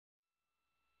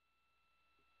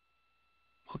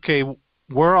Okay,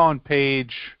 we're on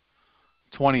page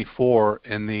 24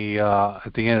 in the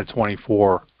at the end of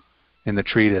 24 in the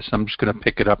treatise. I'm just going to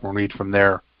pick it up and read from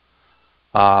there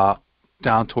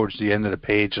down towards the end of the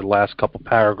page, the last couple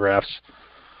paragraphs.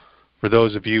 For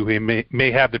those of you who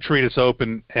may have the treatise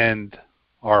open and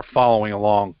are following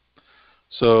along.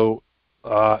 So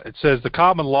it says, the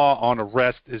common law on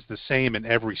arrest is the same in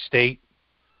every state,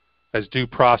 as due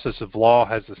process of law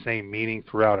has the same meaning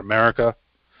throughout America.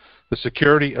 The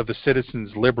security of the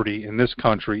citizen's liberty in this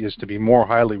country is to be more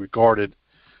highly regarded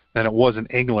than it was in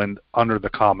England under the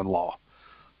common law.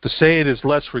 To say it is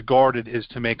less regarded is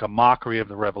to make a mockery of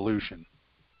the Revolution.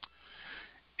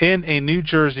 In a New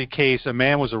Jersey case, a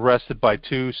man was arrested by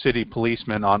 2 city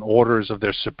policemen on orders of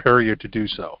their superior to do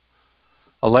so,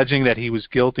 alleging that he was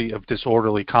guilty of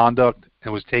disorderly conduct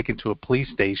and was taken to a police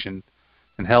station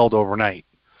and held overnight.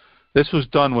 This was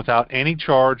done without any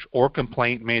charge or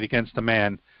complaint made against the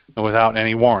man and without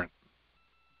any warrant.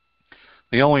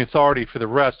 The only authority for the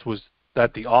arrest was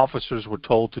that the officers were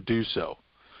told to do so.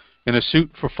 In a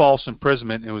suit for false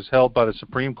imprisonment, it was held by the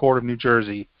Supreme Court of New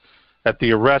Jersey that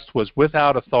the arrest was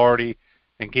without authority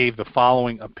and gave the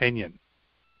following opinion.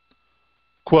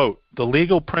 Quote, the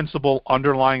legal principle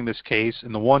underlying this case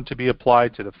and the one to be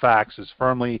applied to the facts is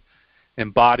firmly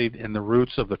embodied in the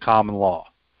roots of the common law,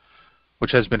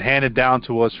 which has been handed down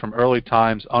to us from early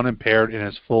times unimpaired in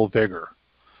its full vigor.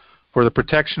 For the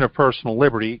protection of personal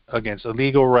liberty against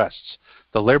illegal arrests,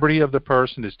 the liberty of the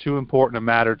person is too important a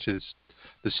matter to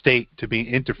the state to be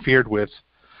interfered with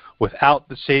without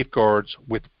the safeguards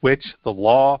with which the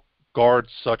law guards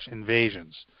such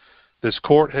invasions. This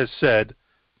court has said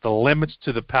the limits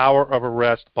to the power of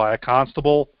arrest by a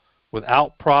constable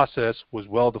without process was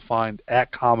well defined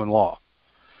at common law.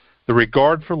 The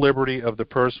regard for liberty of the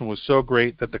person was so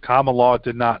great that the common law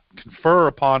did not confer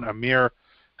upon a mere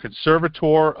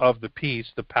conservator of the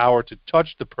peace the power to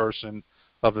touch the person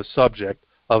of the subject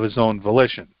of his own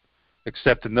volition,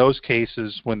 except in those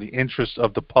cases when the interests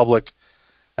of the public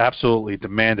absolutely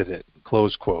demanded it,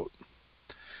 close quote.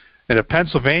 In a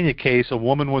Pennsylvania case, a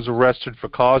woman was arrested for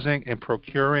causing and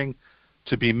procuring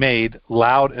to be made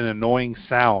loud and annoying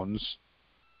sounds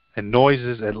and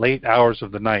noises at late hours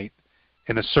of the night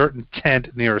in a certain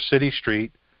tent near a city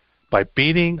street by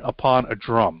beating upon a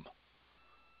drum.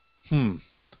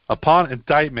 Upon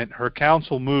indictment, her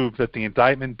counsel moved that the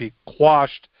indictment be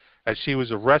quashed as she was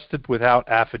arrested without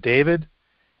affidavit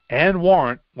and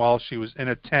warrant while she was in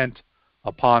a tent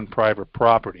upon private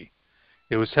property.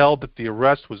 It was held that the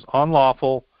arrest was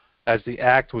unlawful as the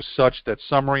act was such that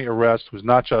summary arrest was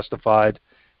not justified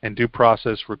and due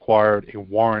process required a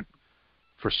warrant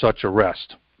for such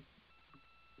arrest.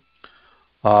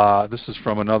 This is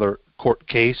from another court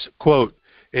case. Quote,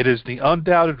 it is the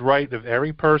undoubted right of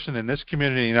every person in this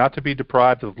community not to be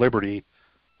deprived of liberty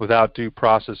without due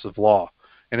process of law.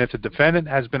 And if the defendant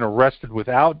has been arrested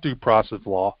without due process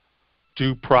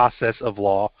of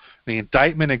law, the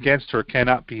indictment against her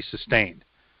cannot be sustained.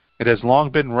 It has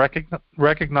long been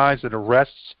recognized that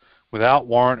arrests without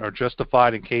warrant are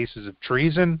justified in cases of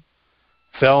treason,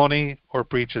 felony, or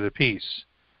breach of the peace,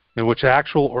 in which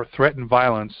actual or threatened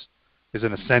violence is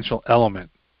an essential element,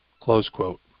 close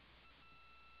quote.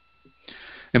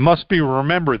 It must be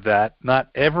remembered that not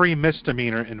every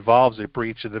misdemeanor involves a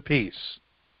breach of the peace.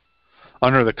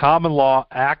 Under the common law,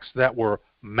 acts that were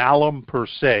malum per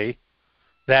se,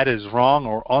 that is, wrong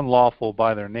or unlawful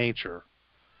by their nature,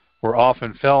 were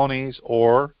often felonies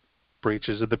or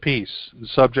breaches of the peace,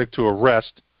 subject to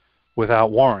arrest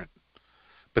without warrant.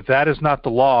 But that is not the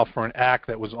law for an act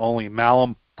that was only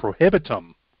malum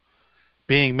prohibitum,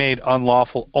 being made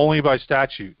unlawful only by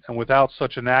statute, and without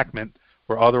such enactment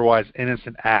were otherwise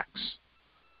innocent acts.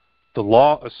 The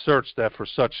law asserts that for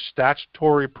such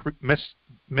statutory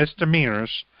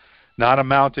misdemeanors not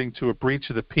amounting to a breach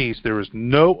of the peace, there is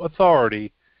no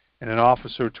authority in an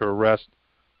officer to arrest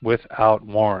without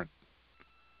warrant.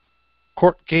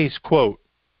 Court case, quote,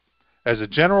 as a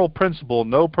general principle,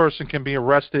 no person can be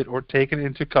arrested or taken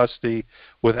into custody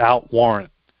without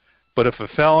warrant. But if a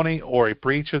felony or a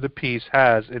breach of the peace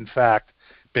has, in fact,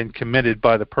 been committed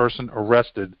by the person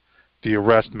arrested, the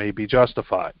arrest may be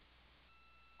justified,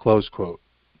 close quote.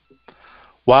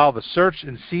 While the search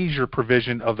and seizure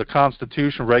provision of the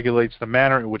Constitution regulates the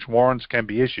manner in which warrants can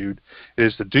be issued, it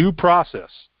is the due process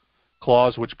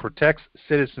clause which protects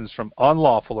citizens from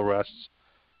unlawful arrests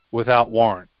without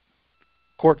warrant.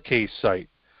 Court case cite,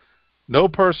 no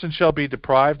person shall be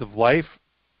deprived of life,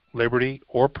 liberty,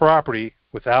 or property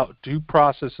without due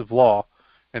process of law,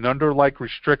 and under like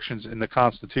restrictions in the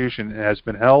Constitution, it has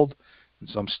been held in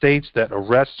some states that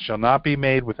arrests shall not be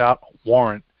made without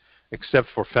warrant except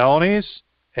for felonies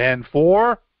and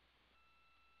for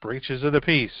breaches of the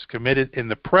peace committed in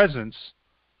the presence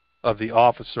of the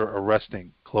officer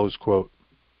arresting, close quote.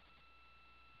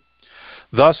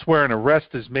 Thus, where an arrest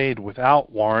is made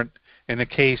without warrant, in a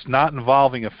case not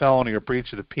involving a felony or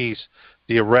breach of the peace,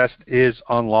 the arrest is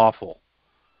unlawful.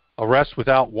 Arrest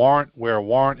without warrant, where a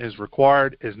warrant is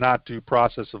required, is not due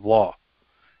process of law.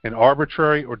 An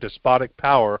arbitrary or despotic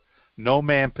power no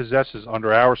man possesses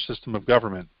under our system of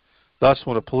government. Thus,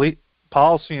 when a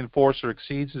policy enforcer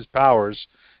exceeds his powers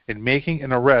in making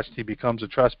an arrest, he becomes a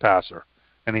trespasser,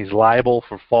 and he's liable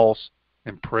for false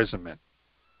imprisonment.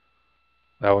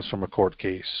 That was from a court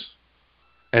case.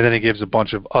 And then he gives a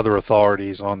bunch of other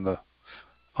authorities on the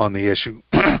issue.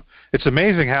 It's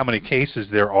amazing how many cases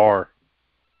there are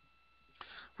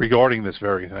regarding this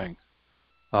very thing.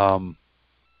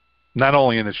 Not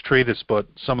only in this treatise, but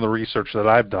some of the research that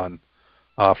I've done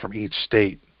from each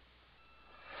state.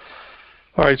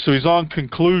 All right, so he's on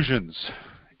conclusions.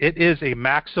 It is a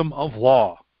maxim of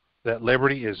law that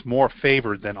liberty is more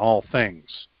favored than all things.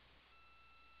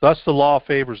 Thus, the law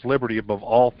favors liberty above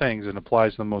all things and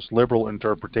applies the most liberal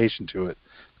interpretation to it.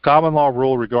 The common law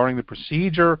rule regarding the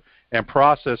procedure and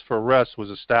process for arrest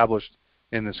was established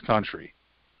in this country.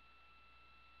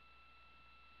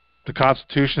 The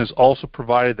Constitution has also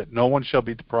provided that no one shall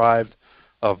be deprived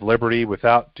of liberty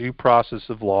without due process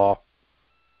of law,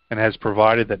 and has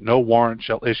provided that no warrant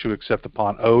shall issue except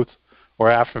upon oath or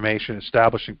affirmation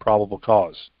establishing probable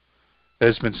cause. It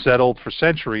has been settled for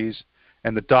centuries,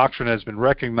 and the doctrine has been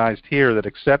recognized here that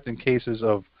except in cases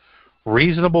of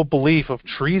reasonable belief of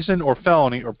treason or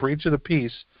felony or breach of the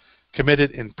peace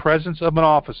committed in presence of an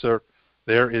officer,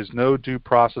 there is no due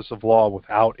process of law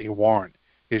without a warrant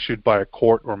issued by a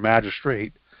court or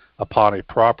magistrate upon a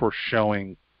proper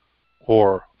showing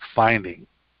or finding.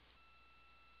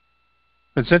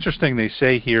 It's interesting they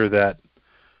say here that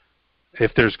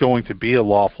if there's going to be a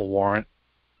lawful warrant,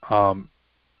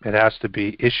 it has to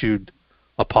be issued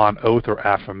upon oath or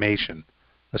affirmation,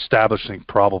 establishing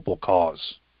probable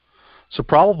cause. So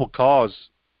probable cause,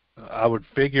 I would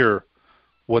figure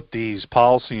what these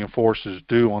policy enforcers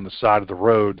do on the side of the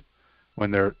road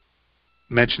when they're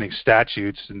mentioning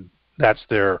statutes, and that's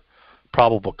their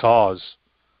probable cause.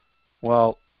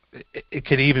 Well, it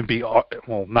could even be,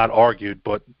 well, not argued,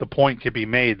 but the point could be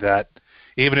made that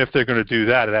even if they're going to do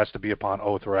that, it has to be upon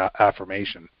oath or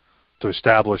affirmation to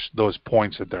establish those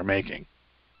points that they're making.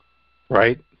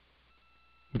 Right?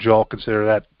 Would you all consider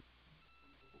that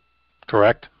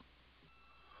correct?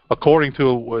 According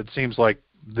to what it seems like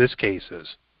this case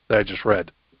is that I just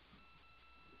read.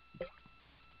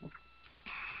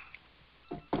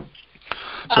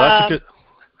 So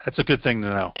that's a good thing to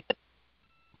know.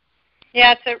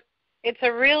 Yeah,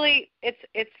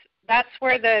 that's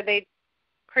where they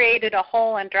created a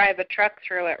hole and drive a truck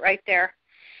through it right there,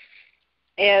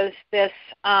 is this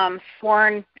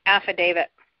sworn affidavit.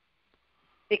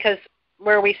 Because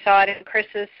where we saw it in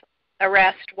Chris's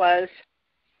arrest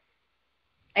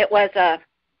it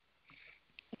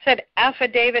said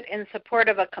affidavit in support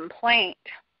of a complaint.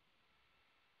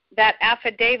 That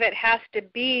affidavit has to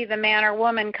be the man or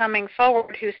woman coming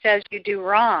forward who says you do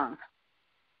wrong.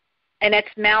 And it's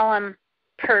malum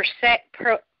per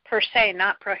se,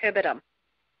 not prohibitum.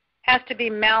 Has to be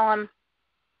malum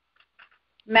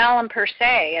per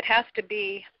se. It has to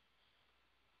be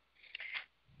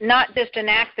not just an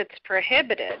act that's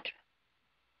prohibited.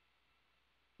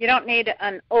 You don't need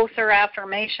an oath or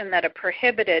affirmation that a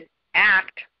prohibited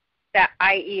act, that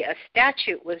i.e. a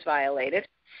statute, was violated.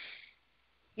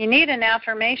 You need an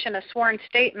affirmation, a sworn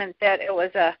statement that it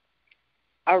was a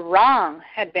wrong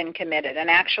had been committed, an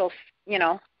actual,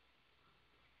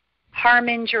 harm,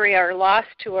 injury, or loss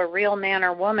to a real man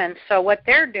or woman. So what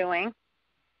they're doing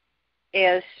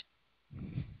is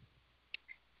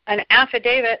an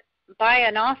affidavit by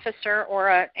an officer or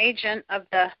an agent of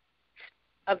the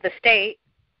state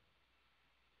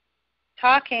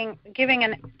giving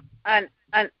an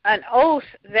oath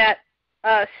that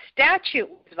a statute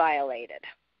was violated.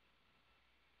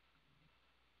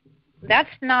 That's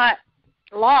not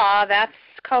law, that's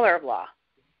color of law.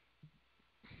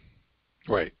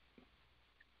 Right.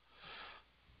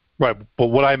 Right, but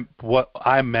what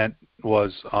I meant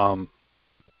was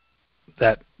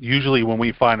that usually when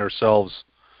we find ourselves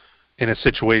in a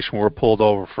situation where we're pulled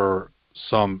over for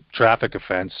some traffic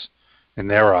offense in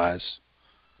their eyes,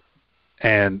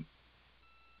 and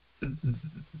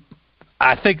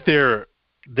I think they're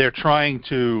trying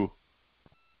to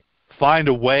find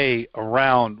a way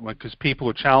around, because people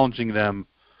are challenging them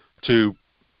to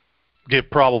give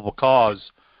probable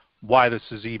cause why this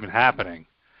is even happening.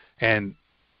 And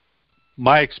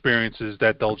my experience is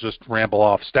that they'll just ramble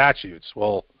off statutes.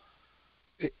 Well,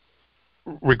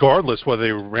 regardless whether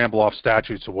they ramble off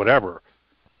statutes or whatever,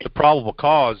 the probable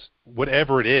cause,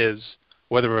 whatever it is,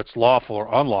 whether it's lawful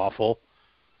or unlawful,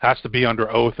 has to be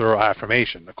under oath or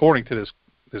affirmation, according to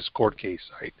this court case,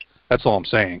 right? That's all I'm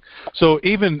saying. So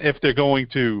even if they're going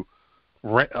to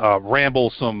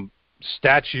ramble some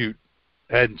statute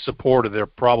in support of their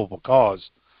probable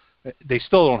cause, they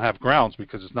still don't have grounds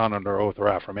because it's not under oath or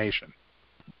affirmation.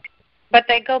 But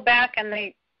they go back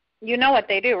and you know what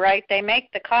they do, right? They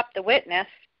make the cop the witness,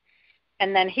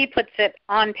 and then he puts it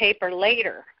on paper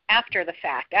later, after the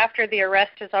fact, after the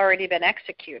arrest has already been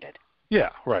executed. Yeah,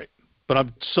 right. But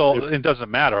it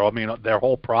doesn't matter. I mean, their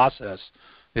whole process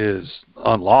is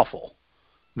unlawful,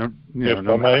 no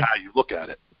matter how you look at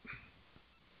it.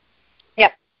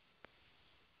 Yep.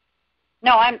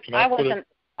 No, I wasn't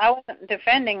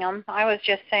defending them. I was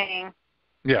just saying.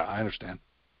 Yeah, I understand.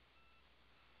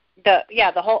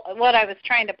 What I was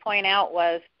trying to point out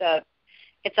was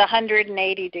it's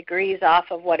 180 degrees off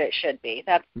of what it should be.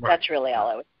 That's really all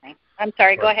I was saying. I'm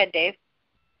sorry. Right. Go ahead, Dave.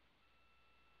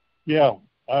 Yeah,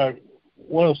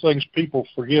 one of the things people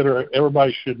forget, or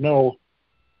everybody should know,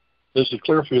 is the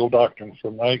Clearfield Doctrine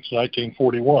from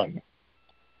 1941.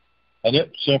 And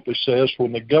it simply says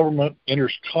when the government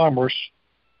enters commerce,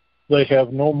 they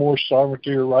have no more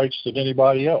sovereignty or rights than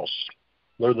anybody else.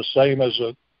 They're the same as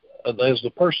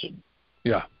the person.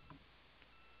 Yeah.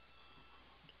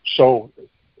 So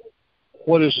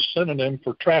what is a synonym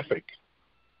for traffic?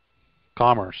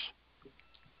 Commerce.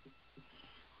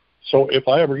 So if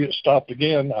I ever get stopped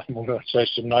again, I'm going to say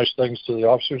some nice things to the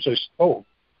officer and say, oh,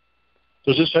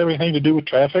 does this have anything to do with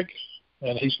traffic?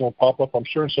 And he's going to pop up, I'm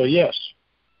sure, and say yes.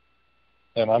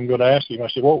 And I'm going to ask him, I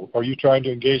say, well, are you trying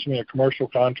to engage me in a commercial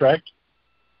contract?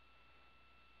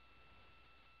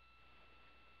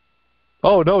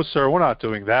 Oh, no, sir, we're not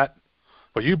doing that.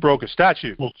 But you broke a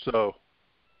statute, so.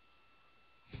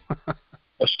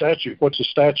 A statute? What's a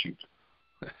statute?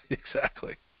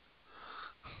 Exactly.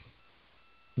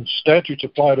 Statutes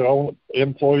apply to all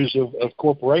employees of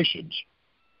corporations.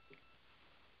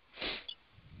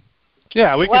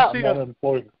 Yeah, we can see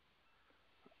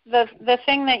the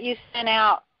thing that you sent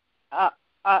out.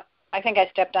 I think I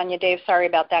stepped on you, Dave. Sorry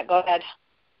about that. Go ahead.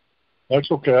 That's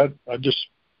okay. I just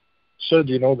said,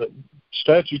 that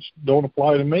statutes don't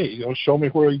apply to me. Show me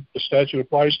where the statute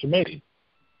applies to me.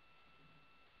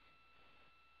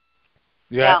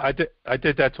 Yeah, I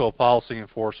did that to a policy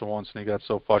enforcer once, and he got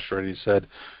so frustrated. He said,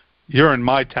 "You're in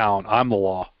my town. I'm the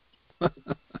law."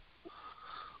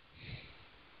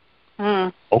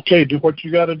 Okay, do what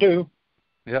you got to do.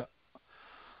 Yeah.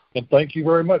 And thank you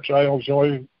very much. I'll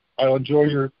enjoy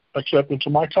your acceptance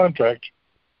of my contract.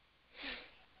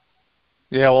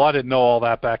 Yeah, well, I didn't know all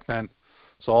that back then,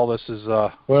 so all this is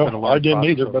well, I didn't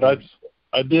either, but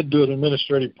I did do an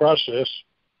administrative process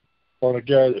on a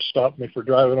guy that stopped me for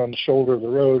driving on the shoulder of the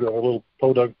road in a little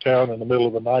podunk town in the middle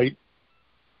of the night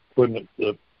when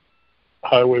the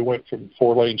highway went from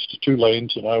 4 lanes to 2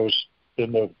 lanes, and I was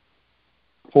in the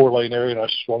 4-lane area, and I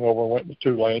swung over and went to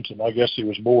 2 lanes, and I guess he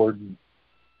was bored. And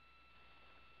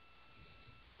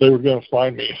they were going to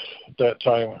fine me at that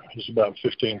time. It was about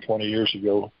 15, 20 years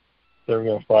ago. They were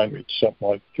going to fine me something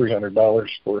like $300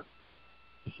 for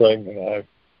the thing, and I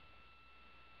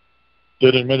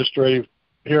did an administrative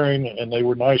hearing, and they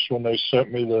were nice when they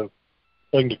sent me the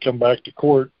thing to come back to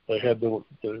court. They had the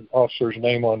officer's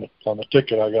name on the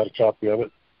ticket. I got a copy of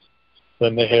it.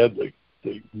 Then they had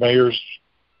the mayor's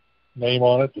name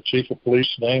on it, the chief of police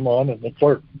name on it, and the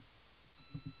clerk.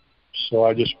 So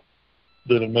I just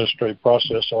did an administrative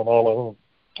process on all of them.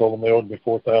 Told them they owed me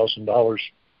 $4,000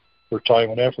 for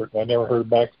time and effort, and I never heard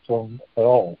back from them at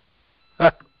all.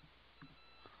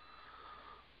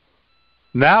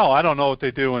 Now, I don't know what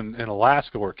they do in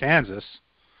Alaska or Kansas,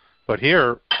 but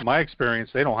here, in my experience,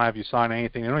 they don't have you sign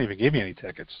anything. They don't even give you any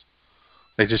tickets.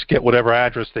 They just get whatever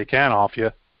address they can off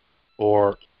you,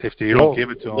 or if you don't give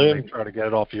it to them, they try to get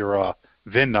it off your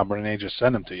VIN number, and they just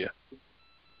send them to you.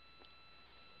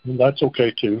 That's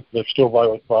okay, too. They've still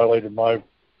violated my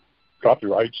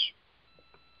copyrights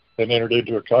and entered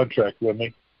into a contract with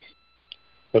me.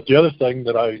 But the other thing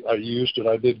that I used, and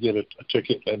I did get a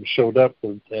ticket and showed up,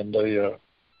 and they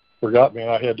forgot me, and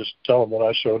I had to tell them that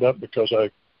I showed up because I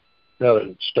got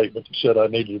a statement that said I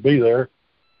needed to be there.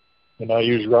 And I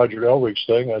used Roger Elrig's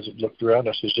thing. I looked around,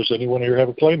 I said, does anyone here have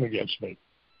a claim against me?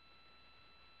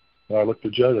 And I looked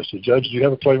at the judge. I said, Judge, do you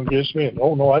have a claim against me? And,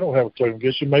 oh, no, I don't have a claim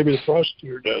against you. Maybe the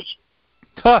prosecutor does.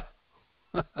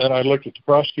 And I looked at the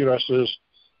prosecutor. I says,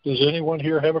 does anyone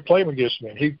here have a claim against me?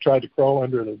 And he tried to crawl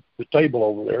under the table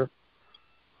over there.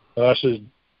 And I said,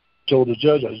 told the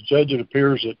judge, I said, Judge, it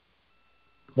appears that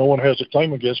no one has a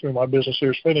claim against me. My business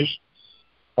here is finished.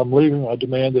 I'm leaving. I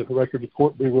demand that the record of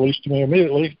court be released to me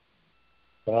immediately.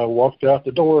 And I walked out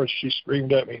the door, and she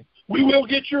screamed at me, "We will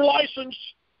get your license."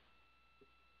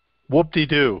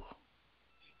 Whoop-de-doo.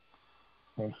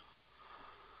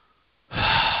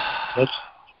 That's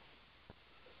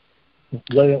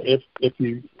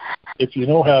if you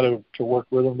know how to work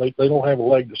with them, they don't have a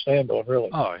leg to stand on, really.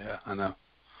 Oh yeah, I know.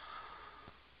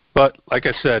 But like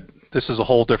I said, this is a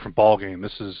whole different ballgame.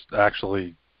 This is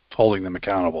actually holding them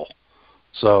accountable.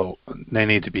 So they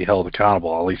need to be held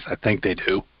accountable. At least I think they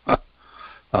do.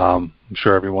 I'm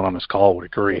sure everyone on this call would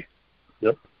agree.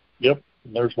 Yep.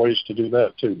 And there's ways to do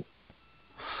that too.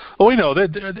 Well, we know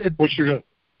which you're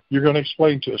going to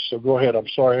explain to us. So go ahead. I'm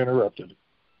sorry I interrupted.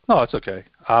 No, it's okay.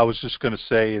 I was just going to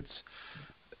say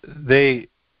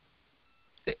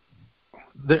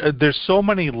there's so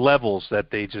many levels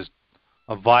that they just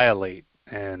violate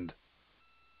and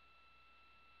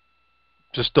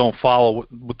just don't follow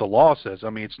what the law says. I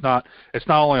mean, it's not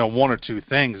only on one or two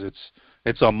things.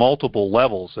 It's on multiple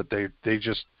levels that they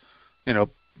just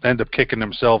end up kicking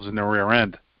themselves in the rear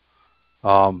end.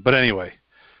 But anyway,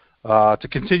 to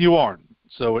continue on.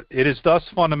 So it is thus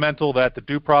fundamental that the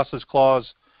due process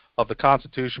clause of the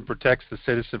Constitution protects the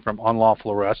citizen from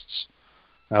unlawful arrests.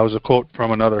 That was a quote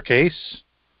from another case.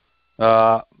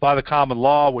 By the common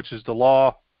law, which is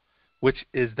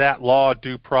that law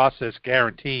due process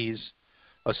guarantees,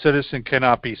 a citizen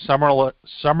cannot be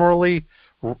summarily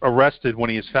arrested when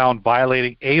he is found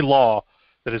violating a law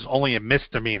that is only a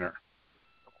misdemeanor.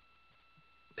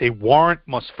 A warrant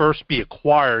must first be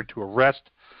acquired to arrest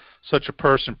such a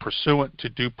person pursuant to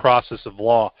due process of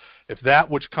law. If that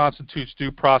which constitutes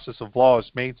due process of law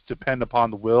is made to depend upon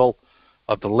the will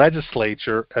of the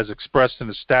legislature as expressed in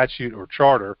a statute or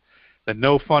charter, then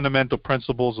no fundamental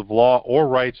principles of law or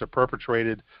rights are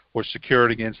perpetrated or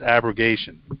secured against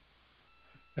abrogation.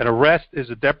 An arrest is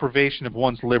a deprivation of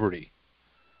one's liberty.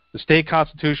 The state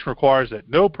constitution requires that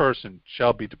no person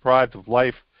shall be deprived of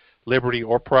life, liberty,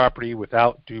 or property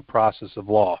without due process of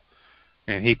law.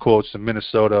 And he quotes the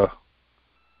Minnesota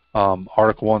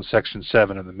Article 1, Section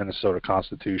 7 of the Minnesota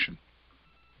Constitution.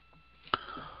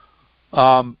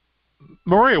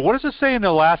 Maria, what does it say in the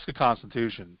Alaska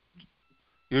Constitution?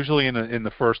 Usually in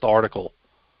the first article.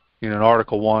 In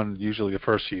Article 1, usually the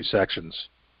first few sections.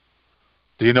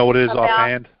 Do you know what it is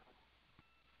offhand?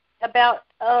 About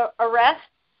arrest?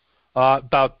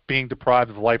 About being deprived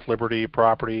of life, liberty,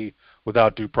 property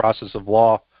without due process of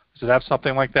law. Does it have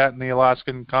something like that in the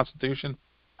Alaskan Constitution?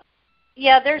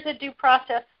 Yeah, there's a due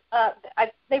process.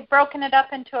 They've broken it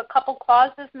up into a couple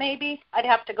clauses, maybe. I'd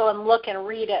have to go and look and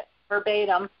read it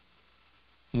verbatim.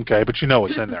 Okay, but you know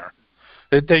it's in there.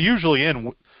 They're usually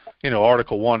in,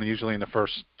 Article 1, usually in the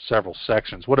first several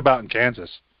sections. What about in Kansas,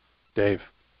 Dave?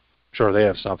 Sure, they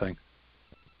have something.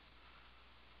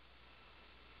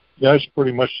 Yeah, it's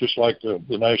pretty much just like the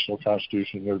national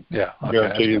Constitution. They're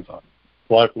guaranteed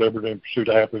life, liberty, and pursuit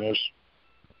of happiness.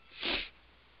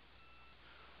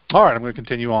 All right, I'm going to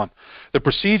continue on. The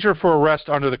procedure for arrest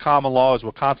under the common law is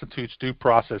what constitutes due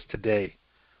process today.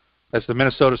 As the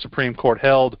Minnesota Supreme Court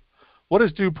held, what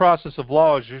is due process of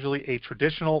law is usually a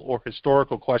traditional or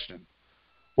historical question.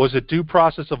 Was it due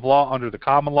process of law under the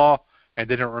common law, and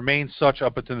did it remain such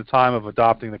up until the time of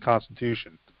adopting the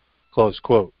Constitution? Close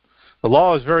quote. The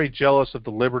law is very jealous of the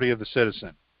liberty of the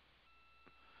citizen.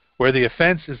 Where the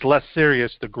offense is less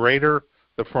serious, the greater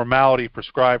the formality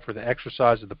prescribed for the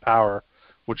exercise of the power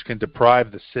which can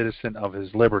deprive the citizen of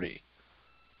his liberty.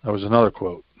 That was another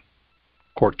quote,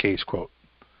 court case quote.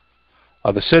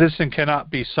 The citizen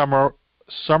cannot be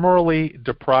summarily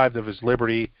deprived of his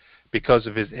liberty because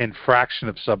of his infraction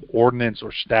of some ordinance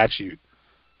or statute,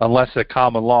 unless at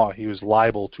common law he was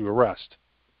liable to arrest.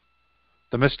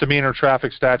 The misdemeanor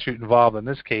traffic statute involved in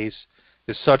this case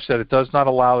is such that it does not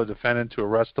allow the defendant to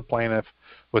arrest the plaintiff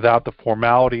without the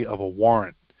formality of a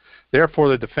warrant. Therefore,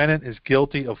 the defendant is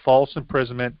guilty of false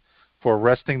imprisonment for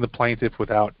arresting the plaintiff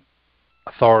without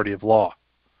authority of law.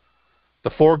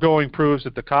 The foregoing proves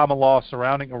that the common law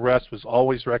surrounding arrest was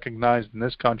always recognized in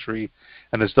this country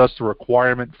and is thus the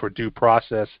requirement for due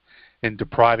process in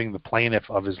depriving the plaintiff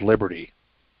of his liberty.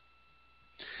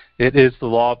 It is the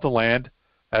law of the land.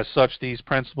 As such, these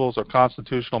principles are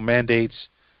constitutional mandates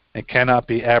and cannot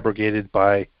be abrogated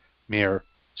by mere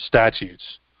statutes.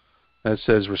 And it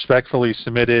says, respectfully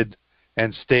submitted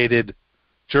and stated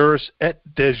juris et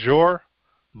de jure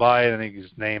by, I think,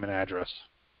 his name and address.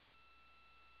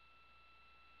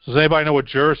 Does anybody know what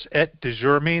juris et de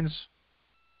jure means?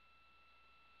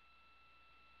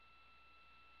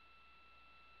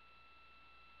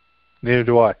 Neither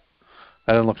do I.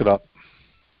 I didn't look it up.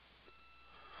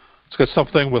 It's got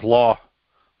something with law.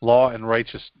 Law and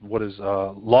righteous. What is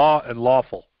law and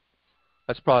lawful?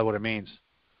 That's probably what it means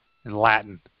in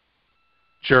Latin.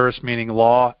 Juris meaning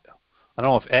law. I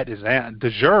don't know if et is de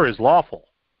jure is lawful.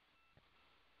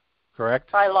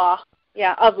 Correct? By law.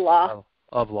 Yeah, of law.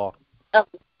 Of law.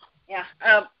 Yeah.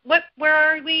 Where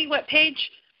are we? What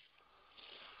page?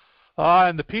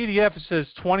 In the PDF it says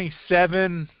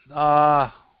 27.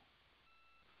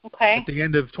 Okay. At the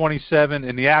end of 27.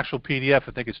 In the actual PDF,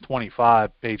 I think it's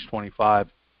 25, page 25,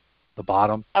 the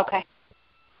bottom. Okay.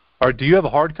 Or do you have a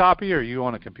hard copy, or are you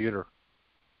on a computer?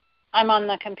 I'm on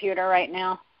the computer right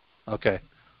now. Okay.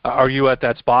 Are you at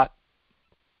that spot?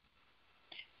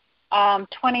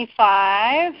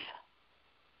 25.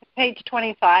 Page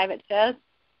 25, it says.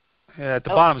 Yeah, at the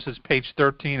bottom it says page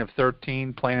 13 of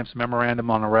 13, plaintiff's memorandum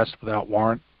on arrest without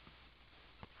warrant.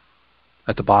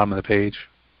 At the bottom of the page.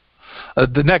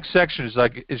 The next section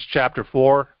is chapter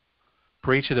 4,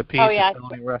 breach of the peace and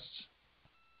felony arrests.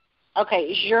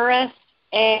 Okay, juris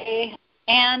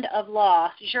and of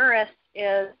law. Juris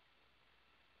is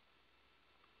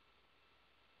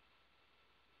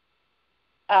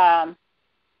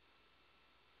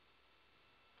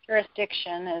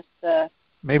jurisdiction is the...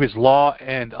 Maybe it's law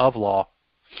and of law.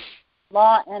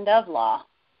 Law and of law,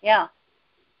 yeah.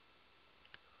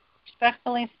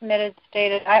 Respectfully submitted,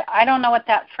 stated. I don't know what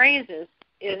that phrase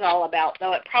is all about,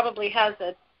 though. It probably has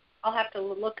a... I'll have to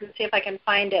look and see if I can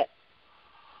find it.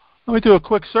 Let me do a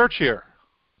quick search here.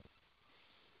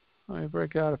 Let me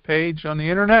break out a page on the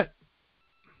internet.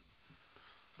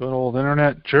 Good old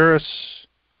internet. Juris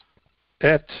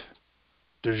et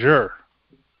de jure.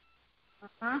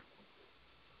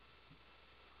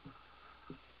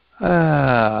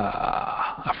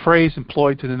 A phrase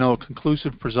employed to denote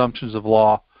conclusive presumptions of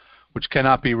law which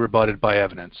cannot be rebutted by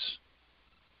evidence.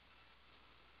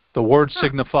 The words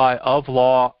signify of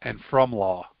law and from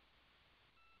law.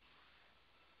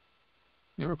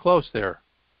 You were close there,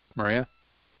 Maria.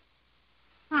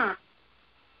 That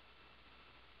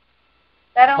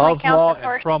only of counts law in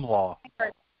and from law.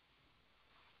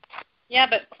 Yeah,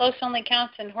 but close only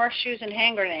counts in horseshoes and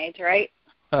hand grenades, right?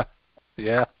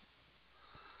 Yeah.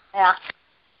 Yeah.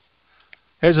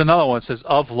 Here's another one. It says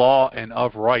of law and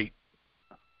of right.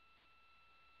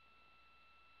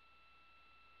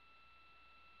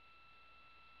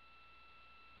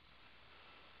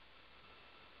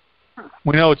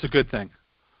 We know it's a good thing.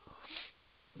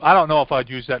 I don't know if I'd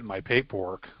use that in my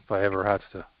paperwork if I ever had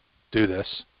to do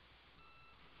this.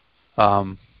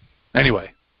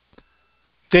 Anyway.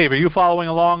 Dave, are you following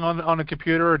along on the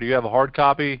computer, or do you have a hard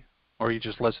copy, or are you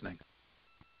just listening?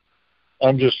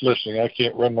 I'm just listening. I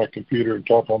can't run my computer and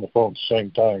talk on the phone at the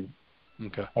same time.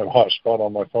 Okay. I have a hotspot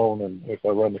on my phone, and if I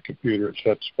run the computer, it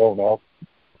shuts the phone off.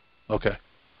 Okay.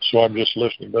 So I'm just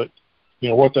listening. But, you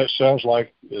know, what that sounds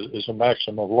like is a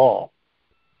maxim of law.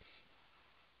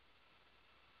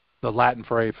 The Latin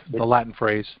phrase. The Latin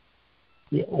phrase.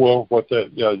 Yeah, well, what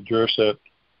that, juris et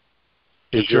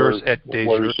de jure. Et de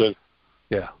jure.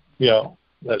 Yeah. Yeah,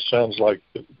 that sounds like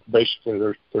basically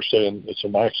they're saying it's a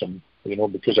maxim, you know,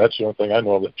 because that's the only thing I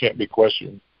know of that can't be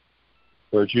questioned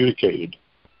or adjudicated.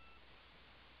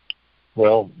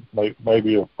 Well,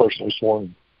 maybe a personally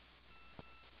sworn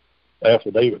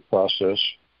affidavit process,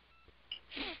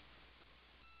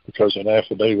 because an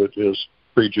affidavit is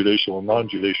prejudicial and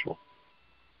non-judicial.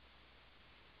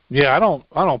 Yeah, I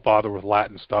don't bother with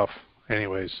Latin stuff,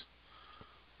 anyways.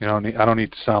 You know, I don't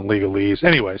need to sound legalese.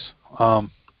 Anyways, all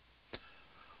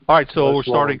right. So that's we're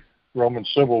starting Roman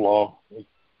civil law. You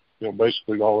know,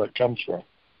 basically all that comes from.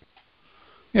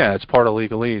 Yeah, it's part of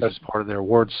legalese. It's part of their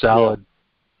word salad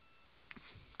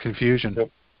confusion.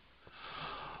 Yep.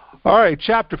 All right,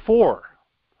 Chapter 4,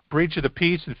 breach of the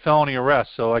peace and felony arrest.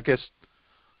 So I guess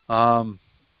Mr.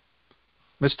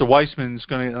 Weisman's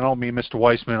going to, I don't mean Mr.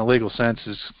 Weisman in a legal sense,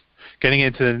 is getting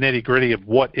into the nitty-gritty of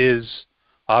what is,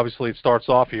 obviously it starts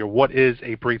off here, what is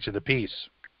a breach of the peace?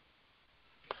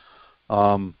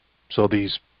 So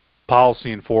these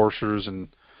policy enforcers and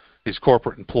these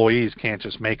corporate employees can't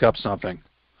just make up something.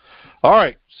 All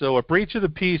right, so a breach of the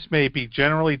peace may be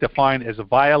generally defined as a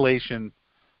violation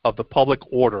of the public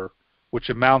order, which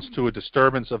amounts to a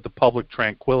disturbance of the public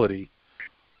tranquility,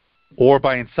 or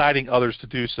by inciting others to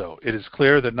do so. It is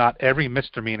clear that not every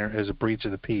misdemeanor is a breach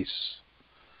of the peace.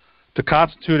 To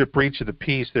constitute a breach of the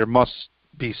peace, there must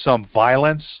be some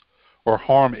violence or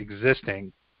harm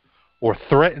existing or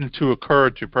threatened to occur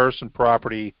to person,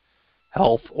 property,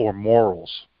 health, or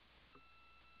morals.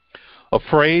 A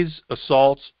phrase,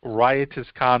 assaults, riotous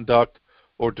conduct,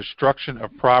 or destruction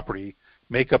of property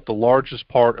make up the largest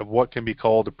part of what can be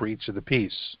called a breach of the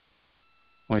peace.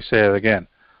 Let me say it again.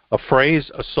 A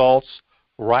phrase, assaults,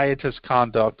 riotous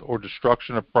conduct, or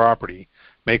destruction of property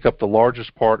make up the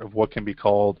largest part of what can be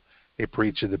called a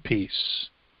breach of the peace.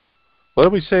 What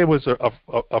did we say was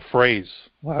a phrase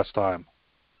last time?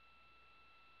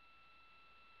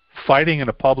 Fighting in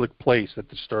a public place that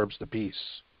disturbs the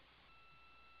peace.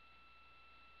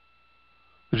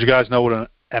 Did you guys know what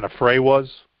an affray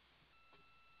was?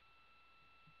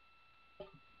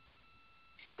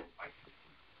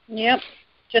 Yep.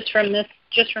 Just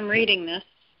from reading this.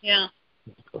 Yeah.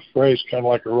 A phrase kind of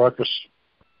like a ruckus.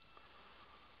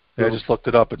 Yeah, I just looked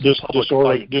it up. It's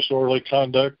disorderly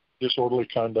conduct.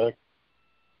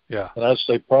 Yeah. And I'd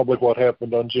say probably what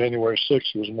happened on January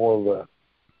 6th was more of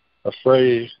a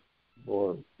fray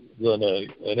than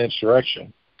an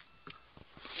insurrection.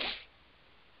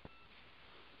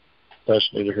 That's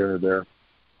neither here nor there.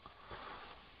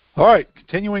 All right,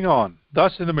 continuing on.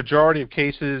 Thus, in the majority of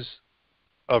cases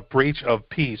of breach of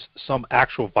peace, some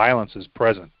actual violence is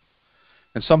present.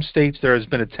 In some states, there has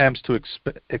been attempts to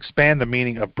expand the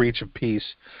meaning of breach of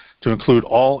peace to include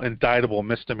all indictable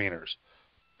misdemeanors.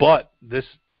 But this,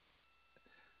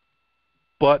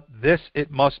 it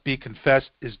must be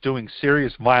confessed, is doing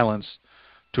serious violence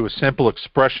to a simple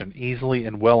expression, easily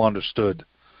and well understood.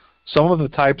 Some of the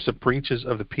types of breaches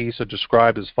of the peace are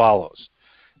described as follows.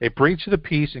 A breach of the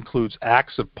peace includes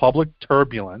acts of public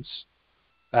turbulence,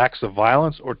 acts of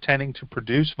violence or tending to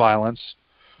produce violence,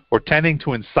 or tending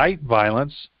to incite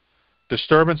violence,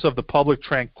 disturbance of the public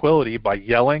tranquility by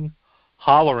yelling,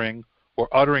 hollering, or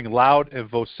uttering loud and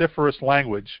vociferous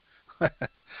language,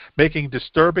 making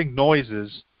disturbing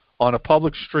noises on a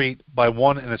public street by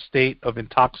one in a state of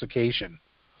intoxication,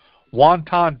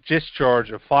 wanton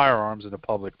discharge of firearms in a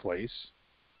public place,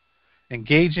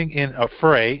 engaging in a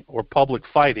fray or public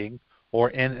fighting, or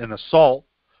in an assault,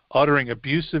 uttering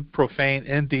abusive, profane,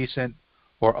 indecent,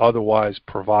 or otherwise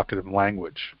provocative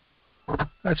language.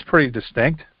 That's pretty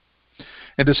distinct.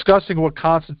 In discussing what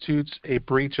constitutes a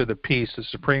breach of the peace, the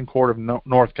Supreme Court of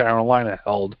North Carolina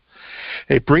held,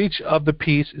 a breach of the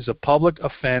peace is a public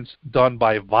offense done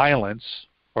by violence,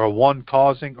 or one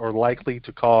causing or likely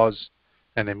to cause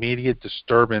an immediate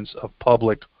disturbance of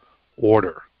public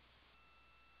order.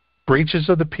 Breaches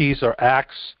of the peace are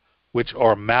acts which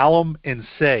are malum in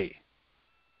se,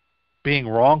 being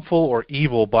wrongful or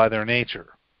evil by their nature.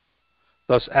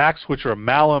 Thus, acts which are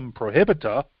malum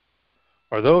prohibita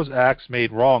are those acts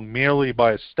made wrong merely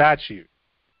by a statute,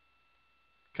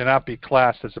 cannot be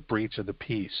classed as a breach of the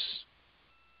peace.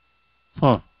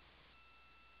 So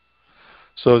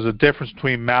there's a difference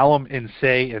between malum in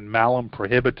se and malum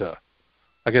prohibita.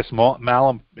 I guess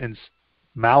malum in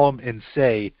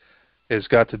se has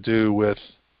got to do with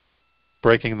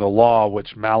breaking the law,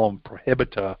 which malum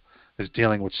prohibita is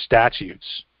dealing with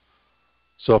statutes.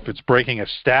 So if it's breaking a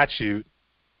statute,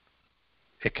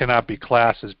 it cannot be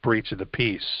classed as breach of the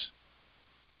peace.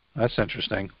 That's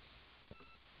interesting.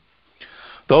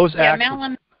 Those acts.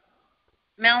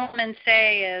 Malum in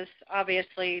se is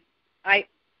obviously, I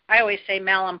always say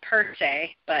malum per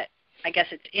se, but I guess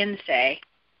it's in se.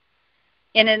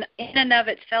 In and of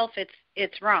itself,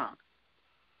 it's wrong.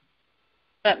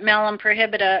 But malum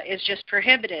prohibita is just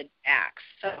prohibited acts.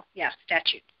 So yeah,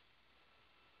 statute.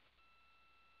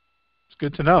 It's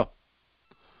good to know.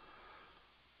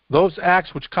 Those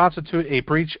acts which constitute a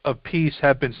breach of peace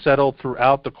have been settled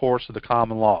throughout the course of the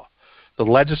common law. The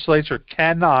legislature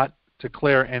cannot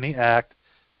declare any act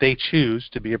they choose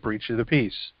to be a breach of the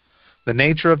peace. The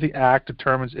nature of the act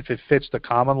determines if it fits the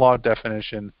common law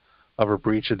definition of a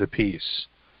breach of the peace.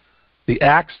 The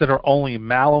acts that are only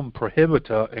malum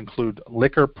prohibita include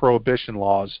liquor prohibition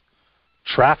laws,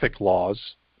 traffic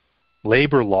laws,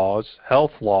 labor laws,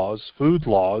 health laws, food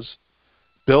laws,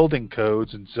 building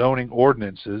codes and zoning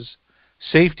ordinances,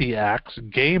 safety acts,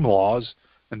 game laws,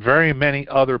 and very many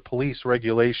other police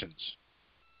regulations.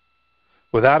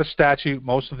 Without a statute,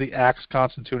 most of the acts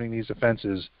constituting these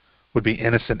offenses would be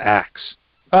innocent acts.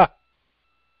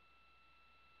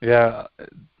 Yeah,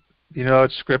 you know,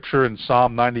 it's scripture in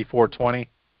Psalm 94:20.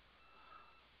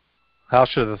 How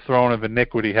shall the throne of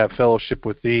iniquity have fellowship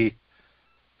with thee,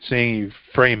 seeing you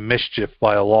frame mischief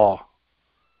by a law?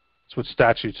 That's what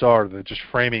statutes are. They're just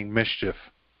framing mischief,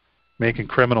 making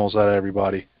criminals out of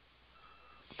everybody.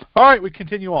 All right, we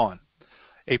continue on.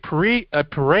 A parade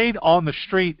on the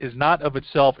street is not of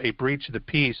itself a breach of the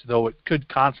peace, though it could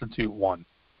constitute one.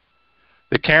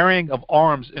 The carrying of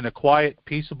arms in a quiet,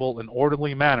 peaceable, and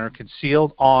orderly manner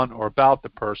concealed on or about the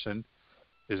person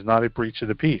is not a breach of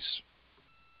the peace.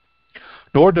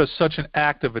 Nor does such an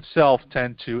act of itself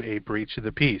tend to a breach of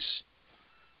the peace.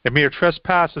 A mere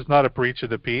trespass is not a breach of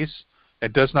the peace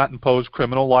and does not impose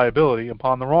criminal liability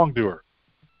upon the wrongdoer.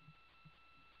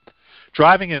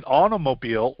 Driving an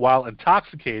automobile while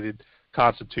intoxicated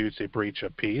constitutes a breach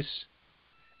of peace.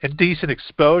 Indecent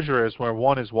exposure is where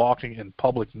one is walking in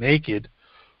public naked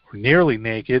or nearly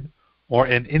naked, or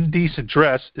in indecent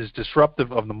dress is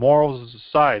disruptive of the morals of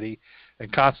society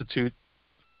and constitutes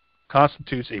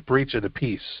a breach of the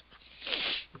peace.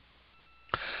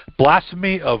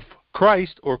 Blasphemy of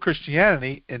Christ or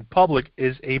Christianity in public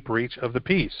is a breach of the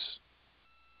peace.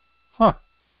 Huh.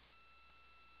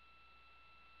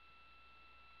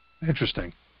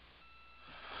 Interesting.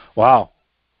 Wow.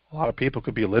 A lot of people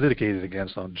could be litigated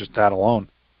against on just that alone.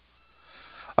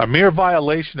 A mere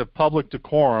violation of public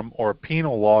decorum or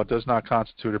penal law does not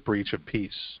constitute a breach of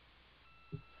peace.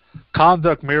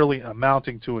 Conduct merely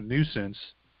amounting to a nuisance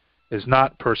is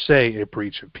not per se a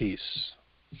breach of peace.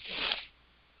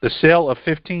 The sale of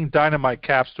 15 dynamite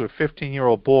caps to a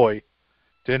 15-year-old boy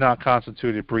did not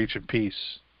constitute a breach of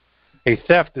peace. A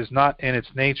theft is not in its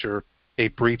nature a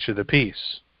breach of the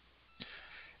peace.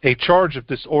 A charge of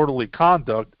disorderly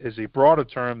conduct is a broader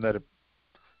term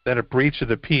than a breach of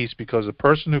the peace, because a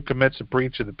person who commits a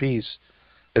breach of the peace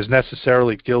is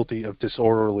necessarily guilty of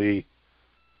disorderly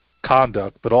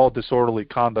conduct, but all disorderly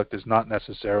conduct is not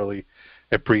necessarily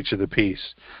a breach of the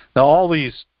peace. Now, all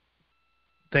these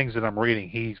things that I'm reading,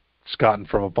 he's gotten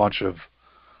from a bunch of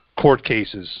court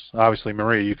cases. Obviously,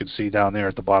 Maria, you can see down there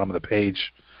at the bottom of the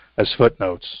page as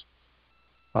footnotes.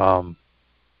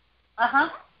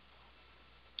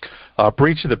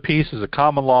 Breach of the peace is a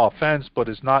common law offense, but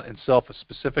is not in itself a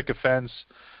specific offense.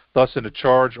 Thus, in a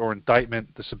charge or indictment,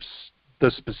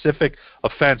 the specific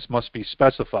offense must be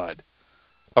specified.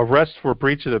 Arrest for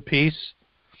breach of the peace.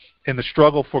 In the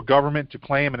struggle for government to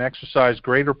claim and exercise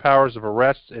greater powers of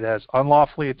arrest, it has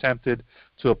unlawfully attempted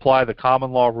to apply the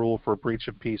common law rule for breach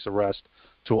of peace arrest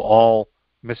to all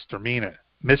misdemeanors.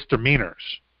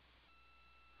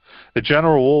 The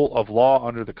general rule of law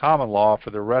under the common law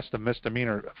for the arrest of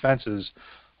misdemeanor offenses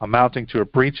amounting to a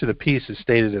breach of the peace is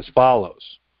stated as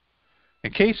follows.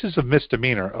 In cases of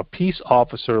misdemeanor, a peace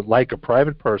officer, like a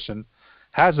private person,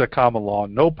 has a common law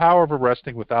no power of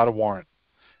arresting without a warrant,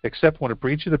 except when a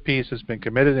breach of the peace has been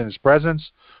committed in his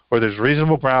presence, or there's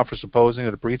reasonable ground for supposing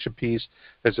that a breach of peace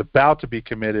is about to be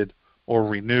committed or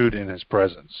renewed in his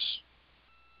presence.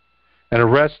 An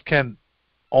arrest can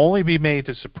only be made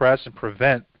to suppress and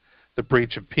prevent the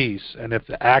breach of peace, and if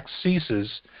the act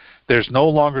ceases, there's no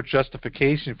longer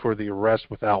justification for the arrest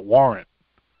without warrant.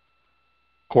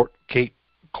 Court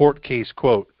case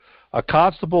quote, a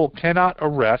constable cannot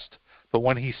arrest but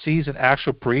when he sees an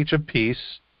actual breach of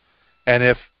peace, and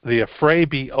if the affray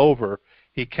be over,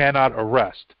 he cannot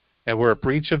arrest. And where a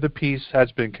breach of the peace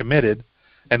has been committed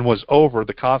and was over,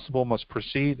 the constable must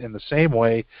proceed in the same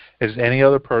way as any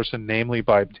other person, namely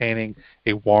by obtaining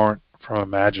a warrant from a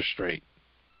magistrate.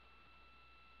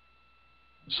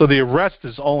 So the arrest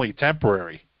is only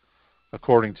temporary,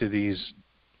 according to these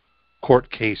court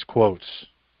case quotes.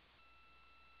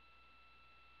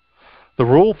 The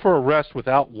rule for arrest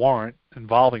without warrant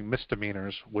involving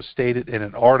misdemeanors was stated in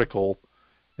an article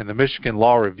in the Michigan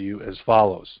Law Review as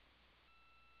follows.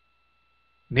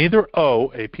 Neither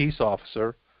O, a peace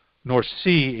officer, nor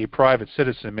C, a private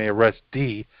citizen, may arrest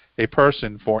D, a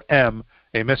person, for M,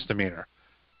 a misdemeanor,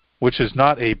 which is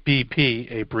not a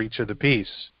BP, a breach of the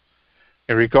peace.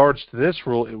 In regards to this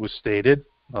rule, it was stated,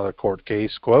 another court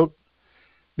case, quote,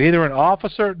 neither an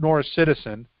officer nor a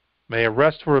citizen may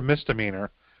arrest for a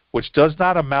misdemeanor which does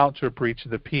not amount to a breach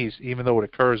of the peace, even though it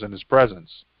occurs in his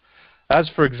presence. As,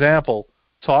 for example,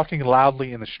 talking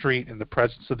loudly in the street in the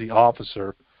presence of the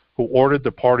officer who ordered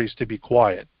the parties to be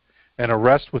quiet. An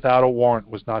arrest without a warrant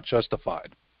was not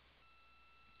justified.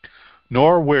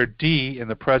 Nor where D, in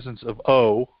the presence of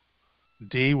O,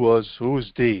 who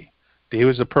was D? D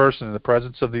was a person in the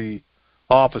presence of the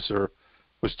officer,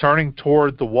 was turning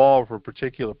toward the wall for a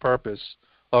particular purpose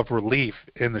of relief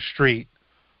in the street,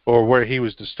 or where he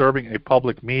was disturbing a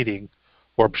public meeting,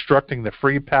 or obstructing the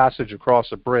free passage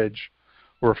across a bridge,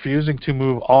 or refusing to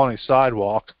move on a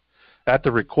sidewalk, at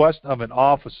the request of an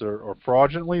officer, or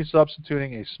fraudulently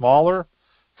substituting a smaller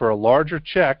for a larger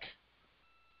check,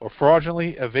 or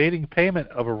fraudulently evading payment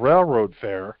of a railroad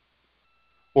fare,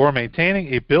 or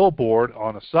maintaining a billboard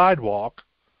on a sidewalk,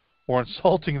 or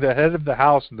insulting the head of the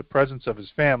house in the presence of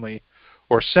his family,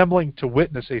 or assembling to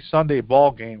witness a Sunday ball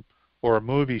game or a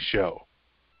movie show.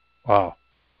 Wow.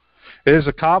 It is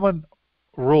a common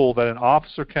rule that an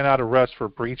officer cannot arrest for a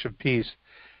breach of peace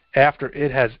after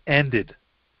it has ended.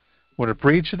 When a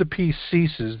breach of the peace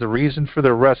ceases, the reason for the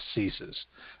arrest ceases,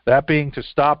 that being to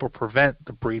stop or prevent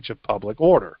the breach of public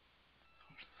order.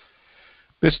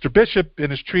 Mr. Bishop,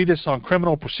 in his treatise on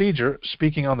criminal procedure,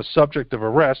 speaking on the subject of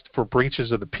arrest for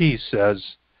breaches of the peace, says,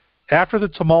 After the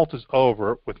tumult is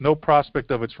over, with no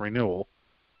prospect of its renewal,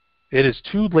 it is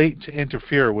too late to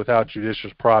interfere without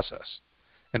judicious process.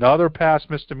 And other past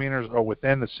misdemeanors are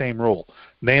within the same rule,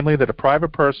 namely that a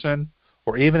private person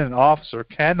or even an officer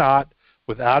cannot,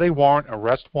 without a warrant,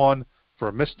 arrest one for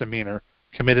a misdemeanor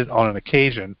committed on an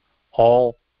occasion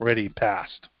already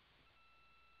past.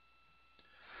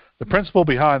 The principle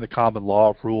behind the common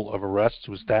law rule of arrests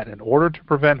was that in order to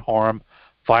prevent harm,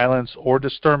 violence, or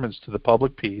disturbance to the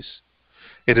public peace,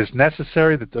 it is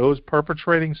necessary that those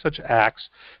perpetrating such acts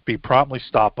be promptly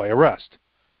stopped by arrest.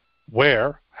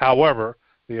 Where, however,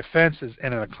 the offense is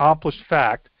an accomplished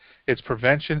fact, its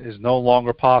prevention is no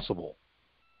longer possible.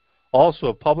 Also,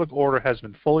 if public order has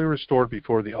been fully restored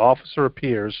before the officer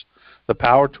appears, the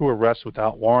power to arrest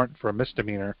without warrant for a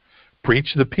misdemeanor,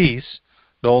 breach of the peace,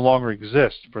 no longer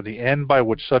exists, for the end by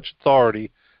which such authority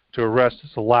to arrest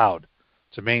is allowed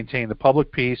to maintain the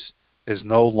public peace is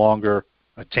no longer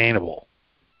attainable.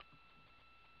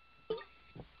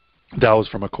 That was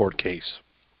from a court case.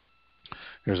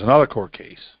 Here's another court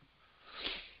case.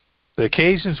 The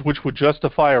occasions which would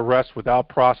justify arrest without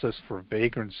process for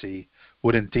vagrancy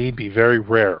would indeed be very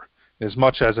rare, as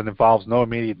much as it involves no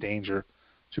immediate danger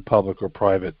to public or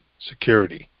private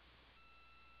security.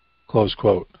 Close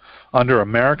quote. Under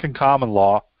American common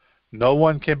law, no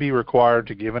one can be required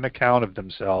to give an account of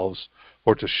themselves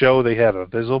or to show they have a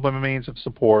visible means of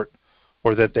support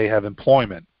or that they have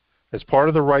employment. As part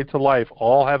of the right to life,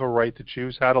 all have a right to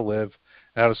choose how to live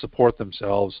and how to support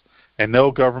themselves, and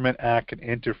no government act can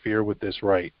interfere with this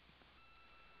right.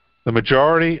 The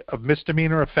majority of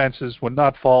misdemeanor offenses would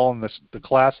not fall in the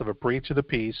class of a breach of the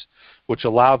peace, which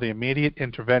allow the immediate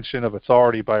intervention of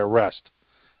authority by arrest,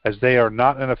 as they are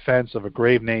not an offense of a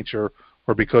grave nature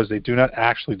or because they do not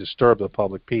actually disturb the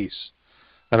public peace.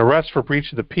 An arrest for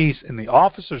breach of the peace in the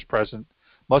officers present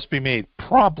must be made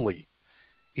promptly,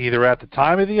 either at the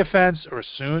time of the offense or as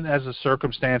soon as the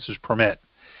circumstances permit.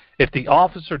 If the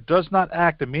officer does not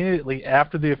act immediately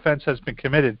after the offense has been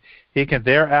committed, he can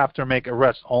thereafter make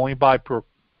arrests only by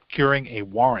procuring a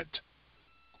warrant.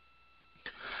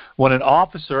 When an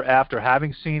officer, after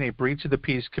having seen a breach of the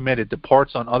peace committed,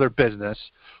 departs on other business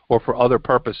or for other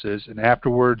purposes and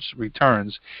afterwards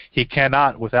returns, he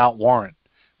cannot, without warrant,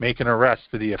 make an arrest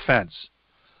for the offense.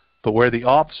 But where the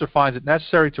officer finds it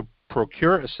necessary to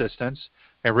procure assistance,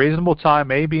 a reasonable time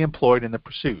may be employed in the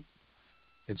pursuit.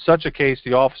 In such a case,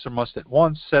 the officer must at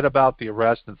once set about the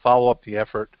arrest and follow up the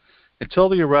effort until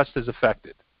the arrest is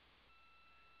effected.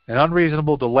 An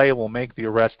unreasonable delay will make the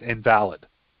arrest invalid.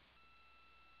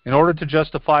 In order to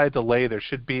justify a delay, there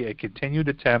should be a continued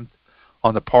attempt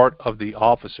on the part of the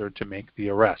officer to make the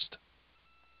arrest.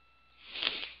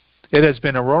 It has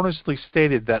been erroneously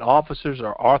stated that officers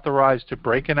are authorized to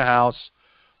break in a house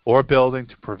or building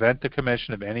to prevent the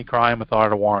commission of any crime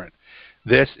without a warrant.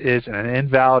 This is an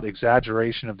invalid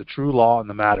exaggeration of the true law in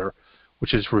the matter,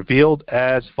 which is revealed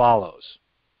as follows.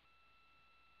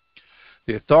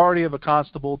 The authority of a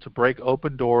constable to break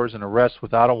open doors and arrest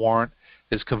without a warrant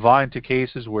is confined to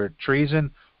cases where treason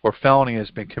or felony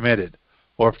has been committed,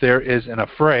 or if there is an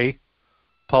affray,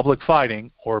 public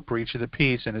fighting, or a breach of the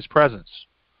peace in his presence.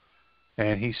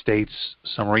 And he states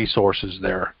some resources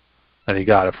there that he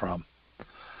got it from.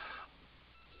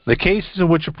 The cases in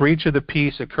which a breach of the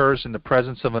peace occurs in the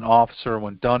presence of an officer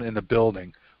when done in the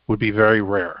building would be very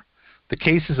rare. The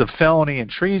cases of felony and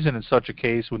treason in such a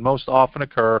case would most often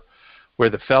occur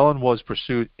where the felon was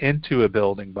pursued into a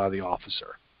building by the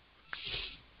officer.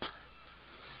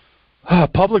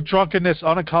 Public drunkenness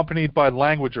unaccompanied by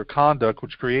language or conduct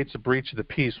which creates a breach of the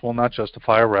peace will not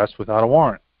justify arrest without a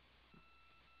warrant.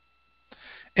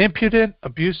 Impudent,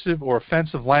 abusive, or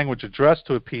offensive language addressed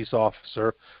to a peace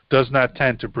officer does not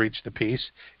tend to breach the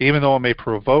peace, even though it may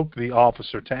provoke the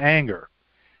officer to anger.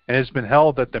 It has been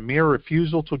held that the mere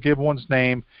refusal to give one's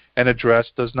name and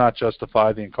address does not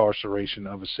justify the incarceration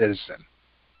of a citizen.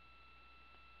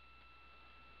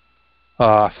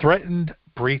 Threatened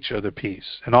breach of the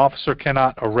peace. An officer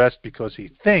cannot arrest because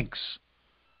he thinks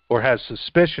or has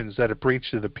suspicions that a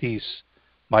breach of the peace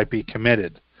might be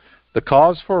committed. The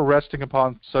cause for arresting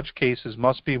upon such cases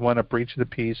must be when a breach of the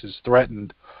peace is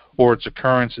threatened or its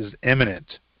occurrence is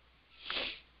imminent.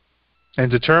 In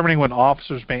determining when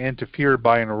officers may interfere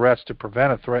by an arrest to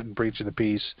prevent a threatened breach of the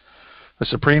peace, the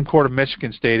Supreme Court of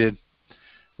Michigan stated,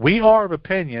 "We are of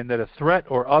opinion that a threat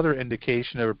or other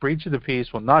indication of a breach of the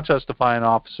peace will not justify an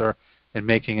officer in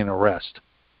making an arrest,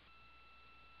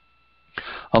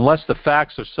 unless the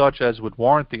facts are such as would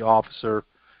warrant the officer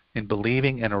in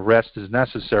believing an arrest is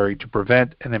necessary to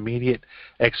prevent an immediate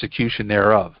execution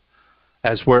thereof,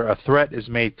 as where a threat is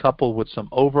made coupled with some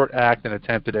overt act and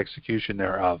attempted execution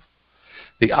thereof.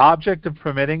 The object of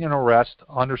permitting an arrest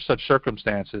under such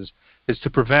circumstances is to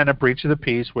prevent a breach of the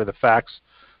peace where the facts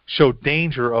show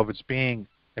danger of its being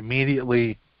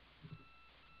immediately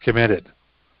committed.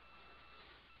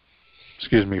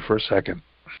 Excuse me for a second.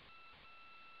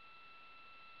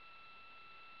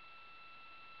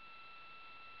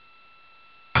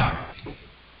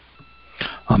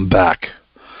 I'm back.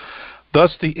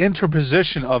 Thus, the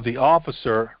interposition of the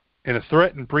officer in a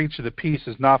threatened breach of the peace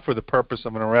is not for the purpose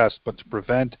of an arrest, but to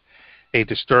prevent a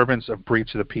disturbance of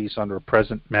breach of the peace under a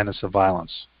present menace of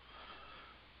violence.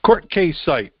 Court case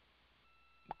cite,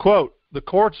 quote, the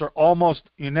courts are almost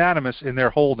unanimous in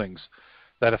their holdings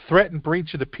that a threatened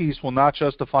breach of the peace will not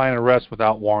justify an arrest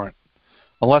without warrant,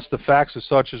 unless the facts are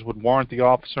such as would warrant the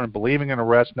officer in believing an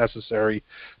arrest necessary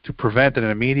to prevent an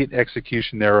immediate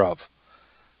execution thereof,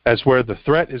 as where the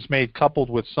threat is made coupled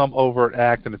with some overt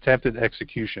act and attempted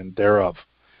execution thereof.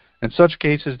 In such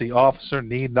cases, the officer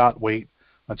need not wait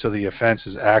until the offense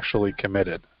is actually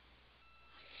committed.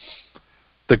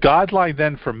 The guideline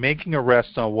then for making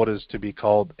arrests on what is to be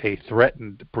called a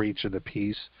threatened breach of the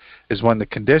peace is when the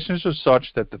conditions are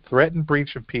such that the threatened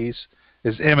breach of peace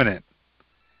is imminent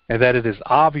and that it is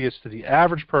obvious to the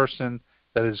average person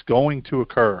that it is going to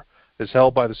occur, as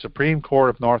held by the Supreme Court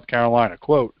of North Carolina.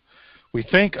 Quote, we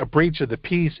think a breach of the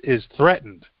peace is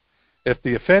threatened if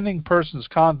the offending person's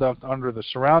conduct under the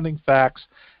surrounding facts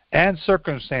and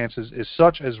circumstances is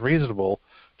such as reasonable,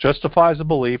 justifies a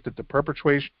belief that the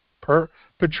perpetration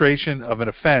of an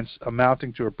offense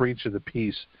amounting to a breach of the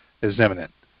peace is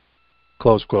imminent.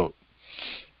 Close quote.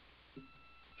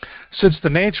 Since the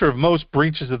nature of most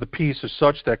breaches of the peace is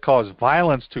such that cause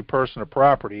violence to person or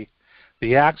property,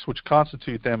 the acts which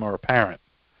constitute them are apparent,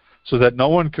 so that no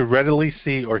one could readily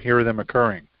see or hear them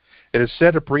occurring. It is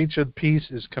said a breach of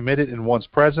peace is committed in one's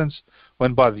presence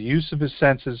when by the use of his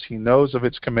senses he knows of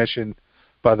its commission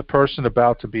by the person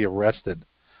about to be arrested.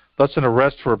 Thus an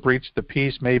arrest for a breach of the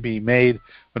peace may be made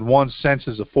when one's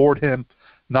senses afford him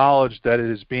knowledge that it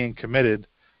is being committed,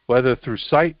 whether through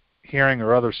sight, hearing,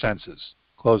 or other senses.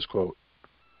 Close quote.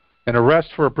 An arrest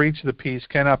for a breach of the peace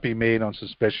cannot be made on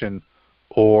suspicion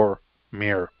or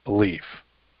mere belief.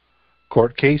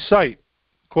 Court case cite,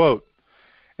 quote,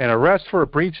 an arrest for a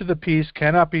breach of the peace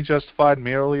cannot be justified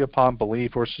merely upon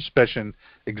belief or suspicion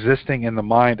existing in the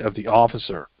mind of the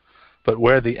officer, but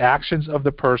where the actions of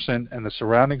the person and the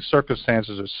surrounding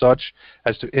circumstances are such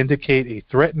as to indicate a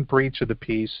threatened breach of the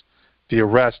peace, the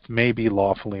arrest may be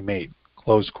lawfully made.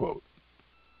 Close quote.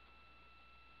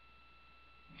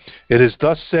 It is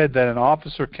thus said that an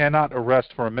officer cannot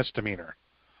arrest for a misdemeanor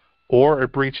or a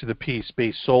breach of the peace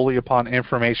based solely upon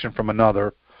information from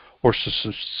another or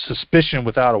suspicion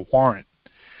without a warrant.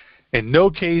 In no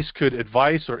case could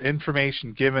advice or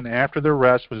information given after the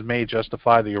arrest was made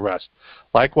justify the arrest.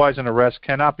 Likewise, an arrest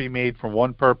cannot be made for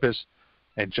one purpose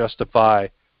and justify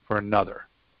for another.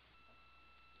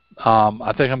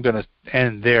 I think I'm going to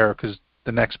end there because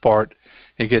the next part,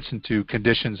 it gets into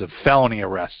conditions of felony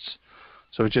arrests.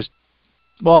 So it just,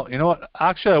 well, you know what?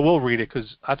 Actually, I will read it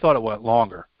because I thought it went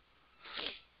longer.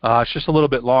 It's just a little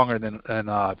bit longer than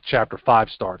Chapter 5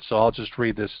 starts, so I'll just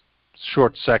read this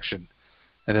short section,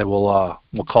 and then we'll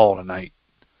call it a night.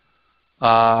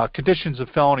 Conditions of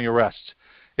felony arrests.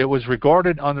 It was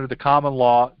regarded under the common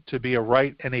law to be a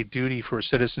right and a duty for a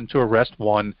citizen to arrest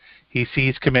one he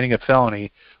sees committing a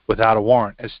felony without a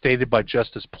warrant, as stated by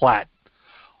Justice Platt.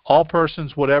 All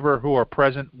persons, whatever, who are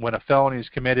present when a felony is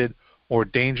committed or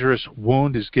dangerous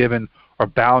wound is given are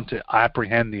bound to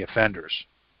apprehend the offenders.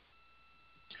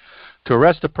 To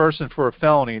arrest a person for a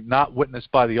felony not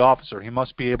witnessed by the officer, he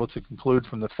must be able to conclude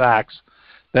from the facts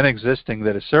then existing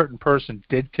that a certain person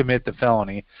did commit the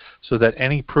felony, so that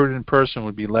any prudent person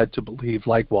would be led to believe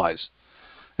likewise.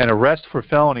 An arrest for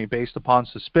felony based upon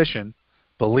suspicion,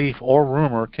 belief, or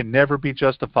rumor can never be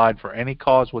justified for any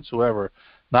cause whatsoever.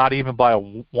 Not even by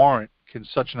a warrant can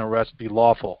such an arrest be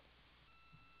lawful.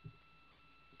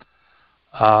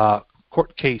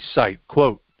 Court case cite,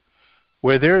 quote,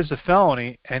 where there is a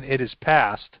felony and it is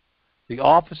passed, the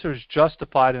officer is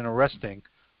justified in arresting,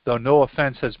 though no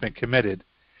offense has been committed,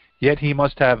 yet he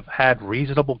must have had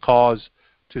reasonable cause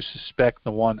to suspect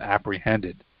the one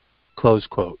apprehended. Close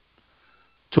quote.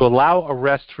 To allow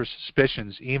arrest for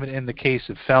suspicions, even in the case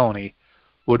of felony,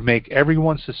 would make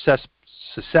everyone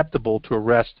susceptible to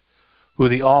arrest who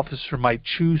the officer might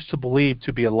choose to believe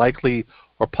to be a likely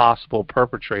or possible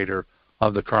perpetrator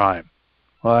of the crime.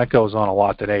 Well, that goes on a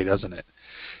lot today, doesn't it?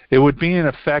 It would be, in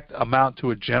effect, amount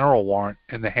to a general warrant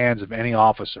in the hands of any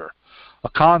officer, a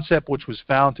concept which was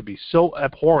found to be so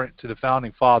abhorrent to the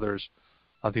founding fathers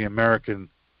of the American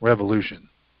Revolution.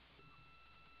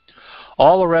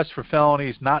 All arrests for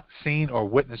felonies not seen or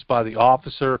witnessed by the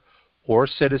officer or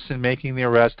citizen making the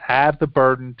arrest have the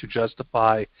burden to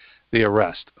justify the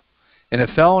arrest. In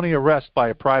a felony arrest by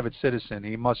a private citizen,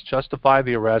 he must justify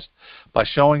the arrest by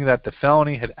showing that the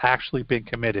felony had actually been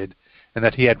committed and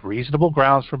that he had reasonable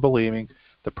grounds for believing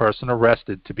the person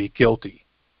arrested to be guilty.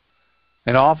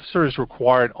 An officer is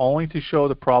required only to show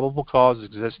the probable cause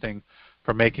existing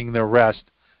for making the arrest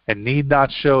and need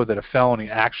not show that a felony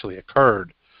actually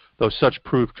occurred, though such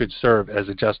proof could serve as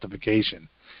a justification.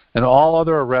 In all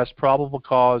other arrests, probable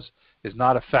cause is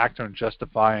not a factor in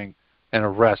justifying an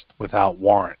arrest without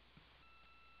warrant.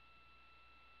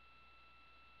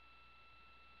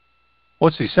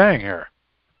 What's he saying here?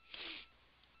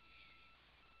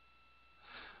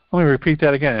 Let me repeat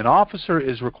that again. An officer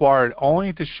is required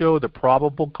only to show the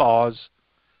probable cause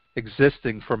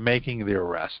existing for making the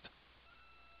arrest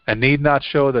and need not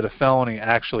show that a felony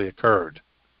actually occurred,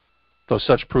 though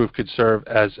such proof could serve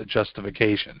as a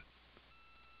justification.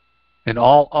 In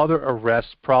all other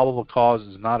arrests, probable cause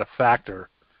is not a factor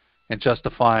in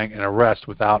justifying an arrest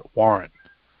without warrant.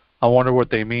 I wonder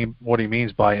what he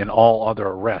means by in all other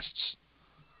arrests.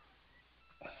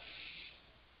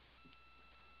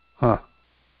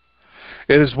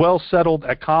 It is well settled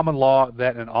at common law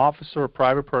that an officer or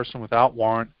private person without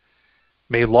warrant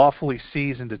may lawfully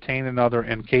seize and detain another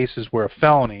in cases where a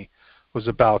felony was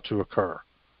about to occur.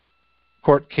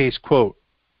 Court case quote,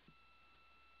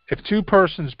 if two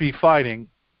persons be fighting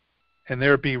and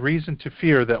there be reason to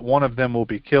fear that one of them will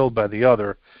be killed by the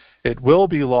other, it will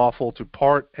be lawful to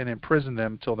part and imprison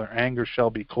them till their anger shall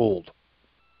be cooled.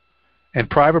 And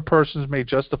private persons may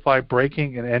justify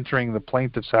breaking and entering the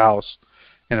plaintiff's house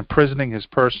and imprisoning his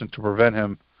person to prevent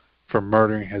him from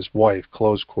murdering his wife,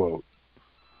 close quote.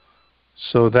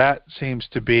 So that seems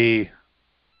to be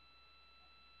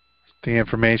the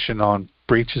information on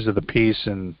breaches of the peace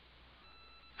and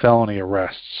felony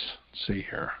arrests. Let's see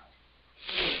here.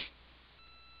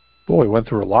 Boy, we went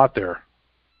through a lot there.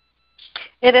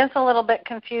 It is a little bit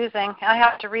confusing. I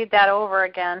have to read that over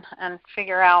again and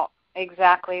figure out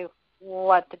exactly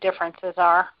what the differences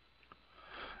are.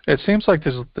 It seems like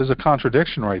there's a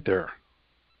contradiction right there.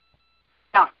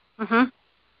 Yeah. Mm-hmm.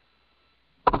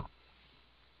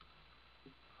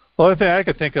 The only thing I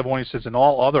could think of when he says in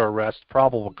all other arrests,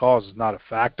 probable cause is not a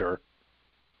factor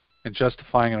in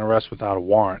justifying an arrest without a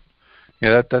warrant.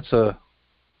 Yeah, that's a...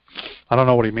 I don't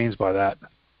know what he means by that.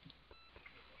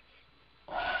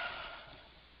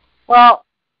 Well,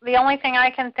 the only thing I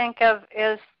can think of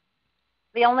is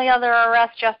the only other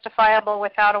arrest justifiable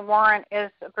without a warrant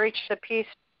is a breach of the peace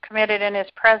committed in his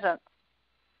presence.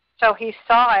 So he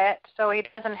saw it, so he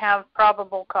doesn't have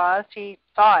probable cause. He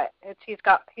saw it.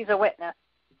 He's a witness.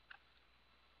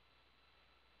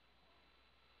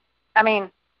 I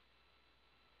mean,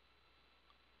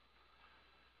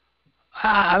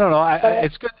 I don't know.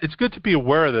 It's good to be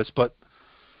aware of this, but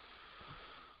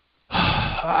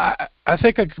I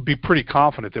think I could be pretty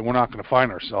confident that we're not going to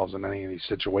find ourselves in any of these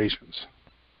situations,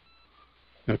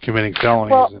 committing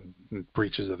felonies and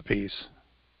breaches of the peace.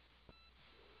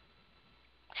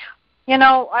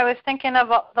 I was thinking of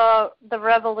the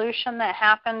revolution that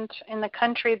happened in the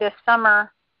country this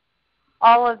summer.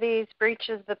 All of these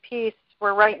breaches of the peace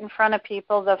were right in front of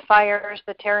people, the fires,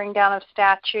 the tearing down of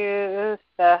statues,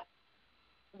 the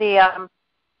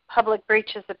public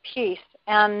breaches of peace.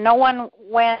 And no one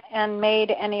went and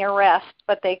made any arrests,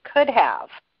 but they could have.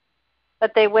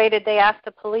 But they waited. They asked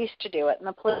the police to do it. And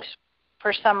the police,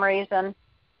 for some reason,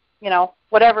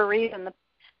 whatever reason, the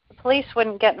police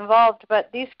wouldn't get involved.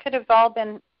 But these could have all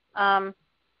been,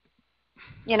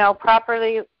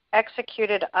 properly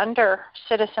executed under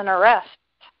citizen arrest,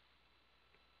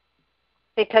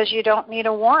 because you don't need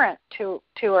a warrant to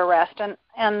arrest.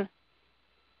 And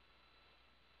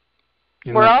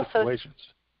we're also situations.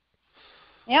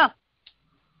 Yeah.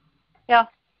 So,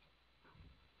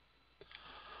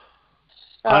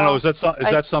 I don't know. Is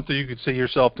that something you could see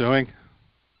yourself doing?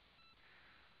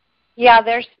 Yeah,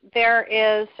 there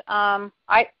is.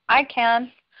 I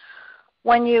can.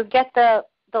 When you get the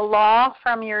law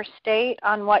from your state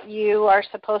on what you are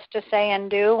supposed to say and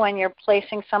do when you're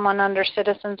placing someone under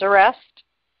citizen's arrest,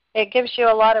 it gives you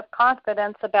a lot of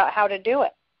confidence about how to do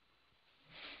it.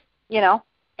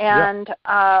 And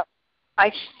yeah.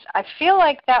 I feel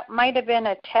like that might have been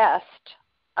a test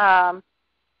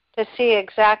to see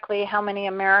exactly how many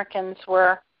Americans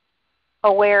were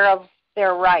aware of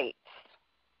their rights.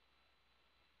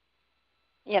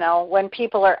 When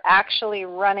people are actually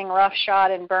running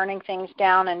roughshod and burning things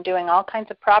down and doing all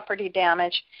kinds of property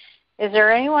damage, is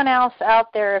there anyone else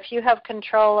out there, if you have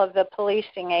control of the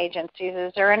policing agencies,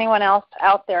 is there anyone else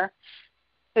out there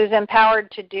who's empowered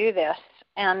to do this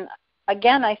And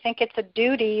again, I think it's a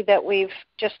duty that we've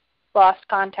just lost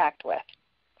contact with.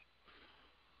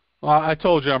 Well, I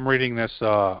told you I'm reading this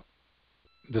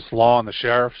this law on the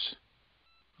sheriffs.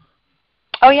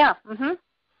 Oh, yeah. Mm-hmm.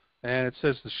 And it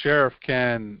says the sheriff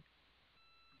can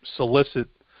solicit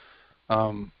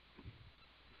the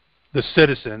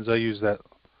citizens, I use that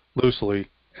loosely,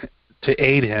 to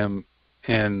aid him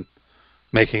in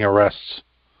making arrests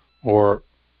or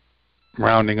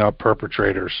rounding up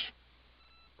perpetrators.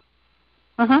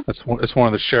 Mm-hmm. It's one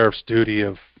of the sheriff's duty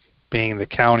of being the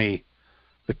county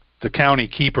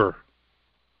keeper.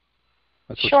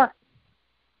 That's Sure.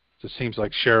 It seems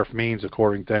like sheriff means,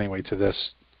 according to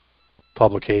this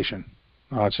publication.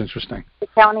 Oh, it's interesting. The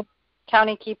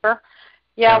county keeper.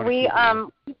 Yeah, County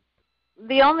keeper.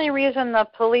 The only reason the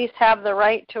police have the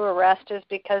right to arrest is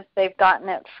because they've gotten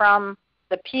it from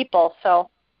the people. So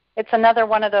it's another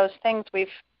one of those things we've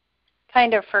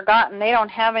kind of forgotten. They don't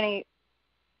have any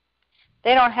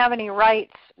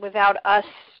rights without us,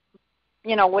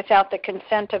 without the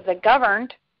consent of the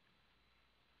governed.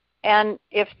 And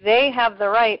if they have the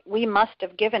right, we must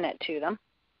have given it to them.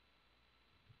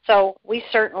 So we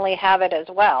certainly have it as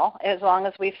well, as long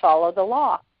as we follow the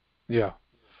law. Yeah.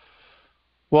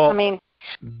 Well, I mean,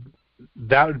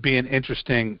 that would be an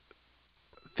interesting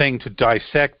thing to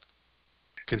dissect,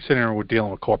 considering we're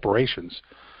dealing with corporations.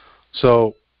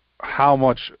 So how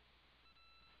much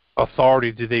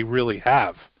authority do they really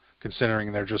have,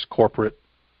 considering they're just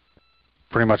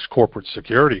pretty much corporate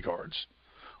security guards?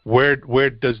 Where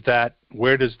does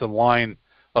the line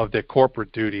of their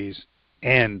corporate duties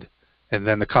end, and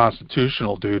then the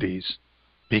constitutional duties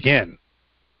begin?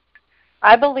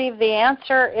 I believe the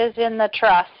answer is in the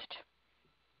trust,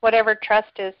 whatever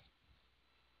trust is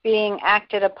being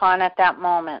acted upon at that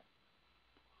moment.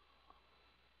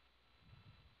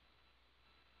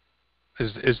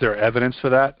 Is there evidence for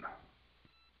that?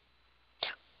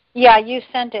 Yeah, you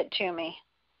sent it to me.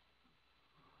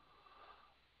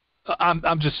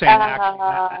 I'm just saying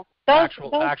actual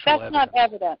that's evidence. not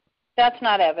evidence. That's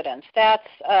not evidence. That's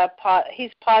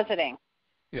he's positing,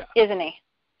 yeah, isn't he?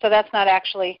 So that's not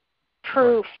actually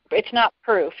proof. Right. It's not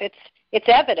proof. It's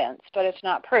evidence, but it's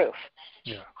not proof.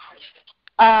 Yeah.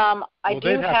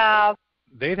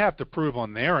 They'd have to prove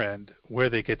on their end where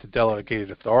they get the delegated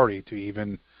authority to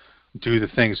even do the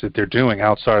things that they're doing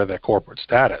outside of their corporate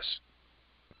status.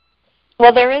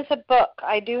 Well, there is a book.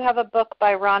 I do have a book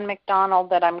by Ron McDonald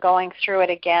that I'm going through it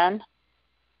again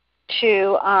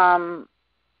to,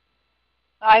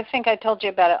 I think I told you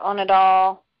about it, Own It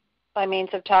All by Means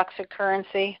of Toxic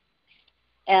Currency.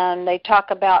 And they talk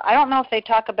about, I don't know if they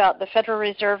talk about the Federal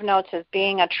Reserve notes as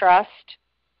being a trust,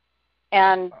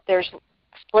 and there's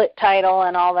split title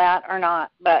and all that or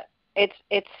not, but it's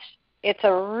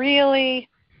a really,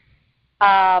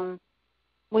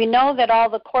 we know that all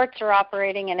the courts are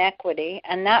operating in equity,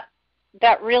 and that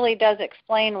really does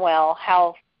explain well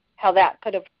how that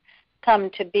could have come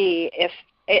to be. If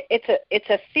it's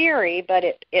a theory, but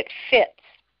it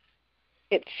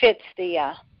fits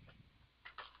the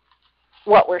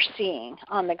what we're seeing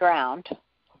on the ground.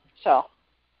 So.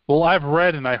 Well, I've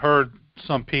read and I heard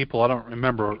some people, I don't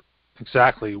remember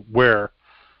exactly where.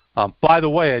 By the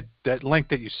way, that link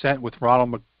that you sent with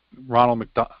Ronald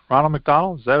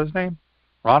McDonald, is that his name?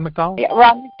 Ron McDonald? Yeah,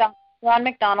 Ron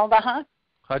McDonald, uh-huh.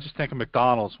 I just think of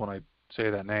McDonald's when I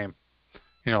say that name.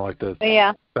 Like the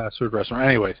fast food restaurant.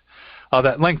 Anyways,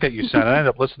 that link that you sent, I ended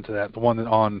up listening to that, the one that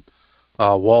on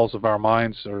Walls of Our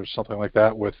Minds or something like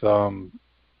that with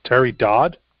Terry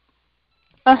Dodd?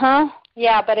 Uh-huh.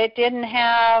 Yeah, but it didn't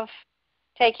have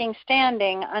taking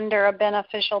standing under a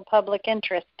beneficial public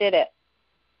interest, did it?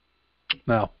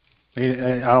 No.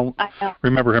 I don't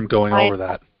remember him going over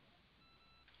that.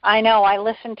 I know. I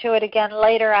listened to it again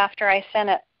later after I sent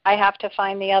it. I have to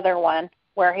find the other one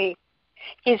where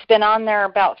he's been on there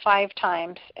about 5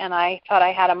 times, and I thought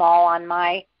I had them all on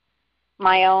my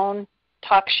own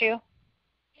talk shoe,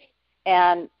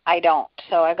 and I don't.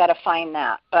 So I've got to find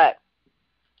that. But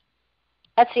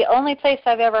that's the only place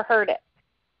I've ever heard it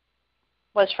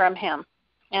was from him,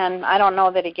 and I don't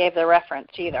know that he gave the reference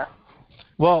either.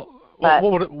 Well,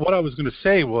 what I was going to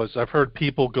say was I've heard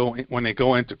people when they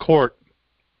go into court,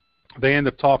 they end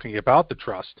up talking about the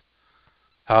trust,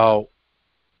 how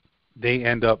they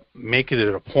end up making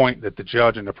it a point that the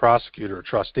judge and the prosecutor are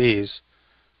trustees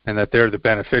and that they're the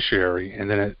beneficiary, and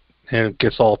then it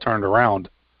gets all turned around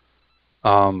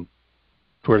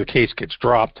where the case gets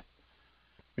dropped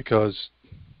because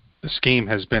the scheme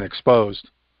has been exposed.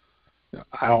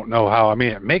 I don't know how. I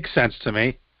mean, it makes sense to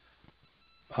me.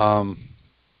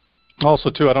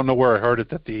 Also, too, I don't know where I heard it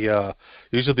that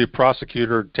usually the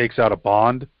prosecutor takes out a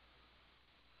bond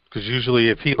Because usually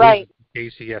if he Right. loses the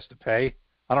case, he has to pay.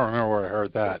 I don't remember where I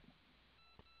heard that.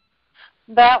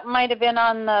 That might have been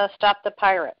on the Stop the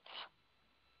Pirates.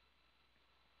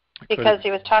 Because he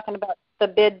was talking about the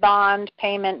bid bond,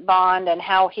 payment bond, and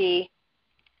how he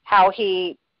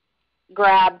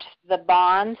grabbed the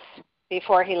bonds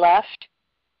before he left.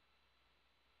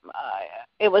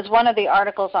 It was one of the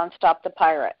articles on Stop the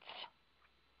Pirates.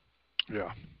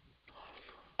 Yeah.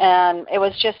 And it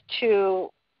was just too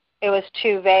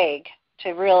vague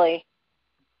to really,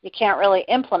 you can't really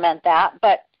implement that,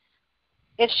 but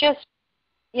it's just,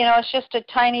 it's just a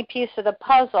tiny piece of the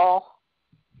puzzle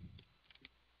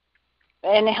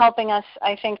in helping us,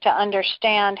 I think, to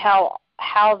understand how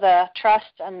the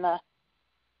trust and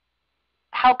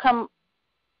how come,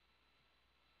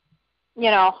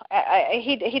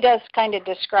 he does kind of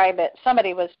describe it.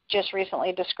 Somebody was just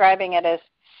recently describing it as,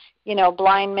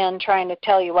 blind men trying to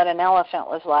tell you what an elephant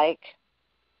was like.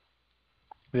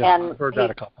 Yeah, and I've heard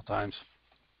that a couple of times.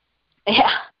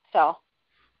 Yeah, so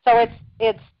it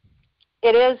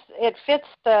fits,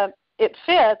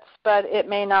 but it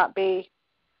may not be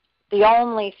the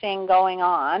only thing going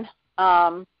on.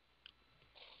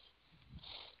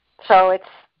 So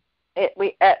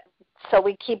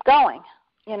we keep going.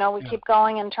 We keep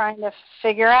going and trying to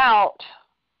figure out.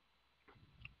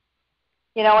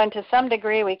 And to some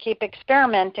degree, we keep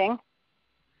experimenting.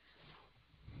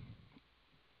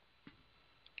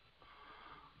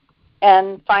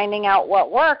 And finding out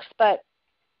what works, but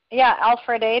yeah,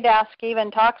 Alfred Adask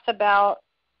even talks about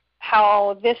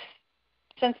how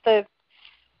since the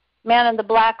man in the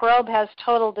black robe has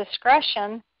total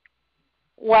discretion,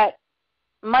 what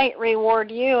might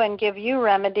reward you and give you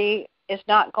remedy is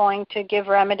not going to give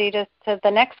remedy to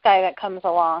the next guy that comes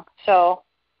along. So,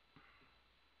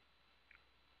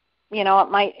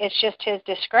 it's just his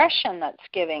discretion that's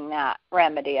giving that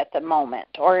remedy at the moment,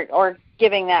 or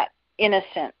giving that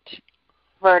innocent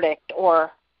verdict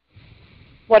or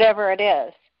whatever it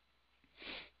is.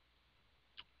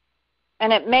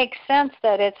 And it makes sense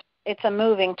that it's a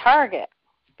moving target,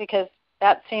 because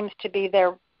that seems to be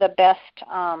their best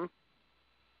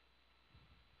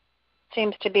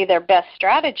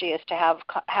strategy, is to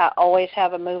always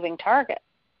have a moving target.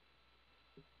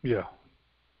 Yeah.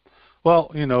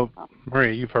 Well,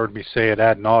 Maria, you've heard me say it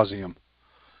ad nauseum.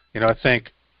 I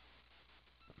think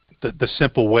the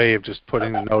simple way of just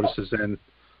putting the notices in,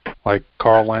 like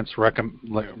Carl Lentz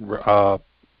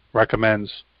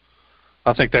recommends,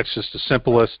 I think that's just the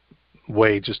simplest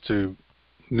way just to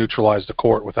neutralize the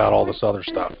court without all this other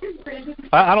stuff.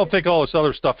 I don't think all this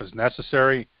other stuff is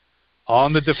necessary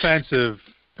on the defensive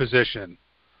position.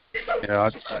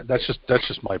 That's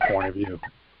just my point of view.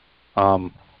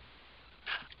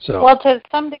 Well, to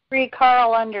some degree,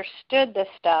 Carl understood this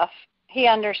stuff. He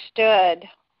understood.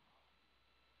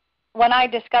 When I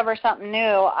discover something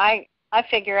new, I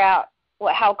figure out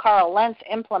how Carl Lentz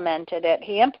implemented it.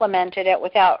 He implemented it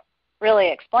without really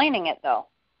explaining it, though.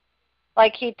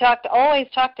 Like he always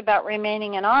talked about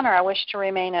remaining in honor. I wish to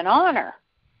remain in honor.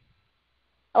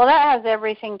 Well, that has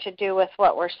everything to do with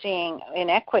what we're seeing in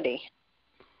equity.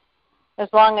 As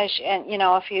long as,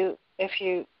 if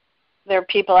you, there are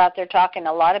people out there talking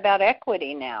a lot about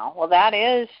equity now. Well, that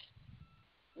is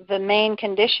the main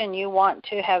condition you want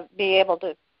to be able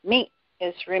to meet,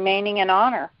 is remaining in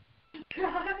honor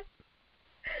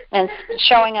and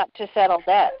showing up to settle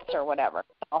debts or whatever.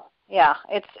 So, yeah,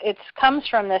 it comes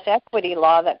from this equity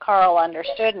law that Carl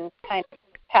understood and kind of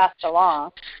passed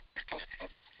along.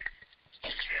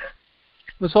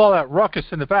 There's all that ruckus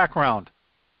in the background.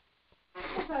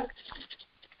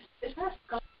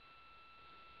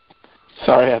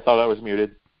 Sorry, I thought I was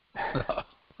muted.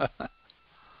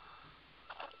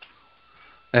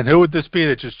 And who would this be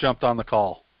that just jumped on the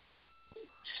call?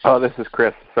 Oh, this is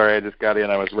Chris. Sorry, I just got in.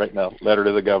 I was writing a letter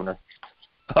to the governor.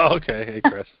 Oh, okay. Hey,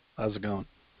 Chris. How's it going?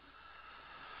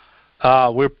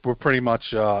 We're pretty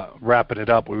much wrapping it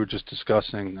up. We were just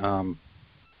discussing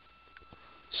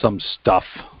some stuff.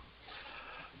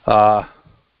 Yeah.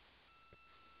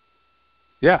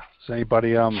 Does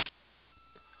anybody want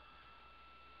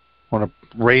to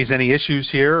raise any issues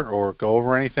here or go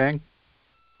over anything?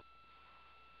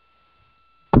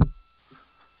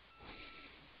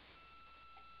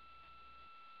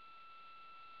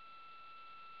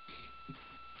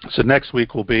 So next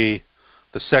week will be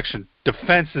the section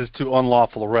defenses to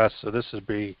unlawful arrest. So this would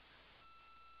be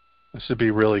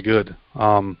really good.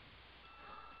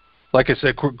 Like I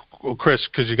said, Chris,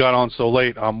 because you got on so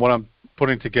late, what I'm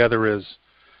putting together is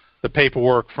the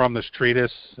paperwork from this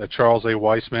treatise that Charles A.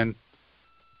 Weisman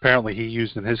apparently he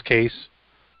used in his case,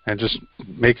 and just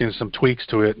making some tweaks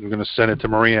to it. I'm going to send it to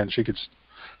Maria, and she could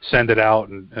send it out,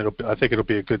 and I think it'll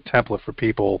be a good template for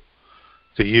people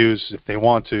to use if they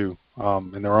want to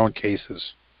in their own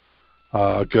cases.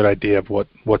 A good idea of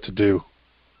what to do.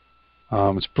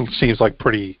 It seems like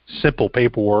pretty simple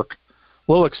paperwork,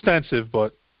 a little extensive,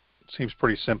 but it seems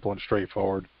pretty simple and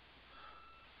straightforward.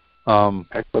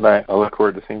 Excellent. I look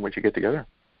forward to seeing what you get together.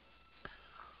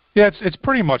 Yeah, it's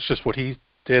pretty much just what he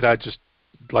did. I just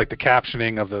like the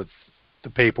captioning of the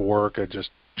paperwork. I just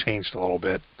changed a little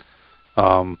bit.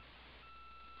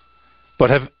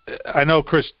 But I know,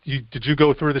 Chris, did you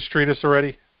go through this treatise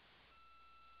already?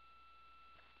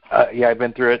 Yeah, I've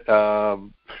been through it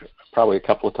probably a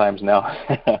couple of times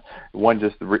now. One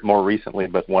just more recently,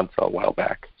 but once a while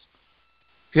back.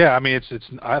 Yeah, I mean,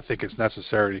 I think it's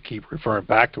necessary to keep referring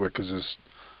back to it because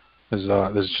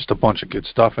there's just a bunch of good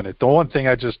stuff in it. The one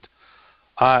thing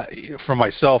for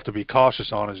myself to be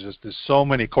cautious on is just there's so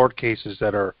many court cases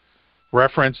that are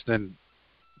referenced, and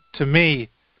to me,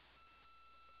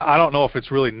 I don't know if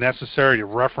it's really necessary to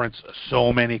reference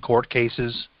so many court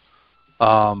cases.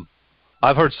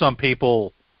 I've heard some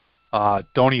people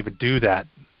don't even do that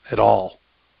at all,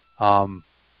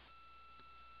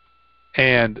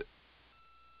 and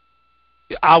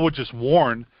I would just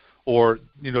warn, or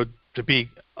to be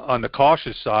on the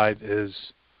cautious side is,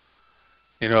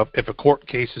 if a court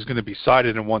case is going to be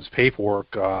cited in one's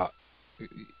paperwork,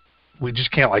 we just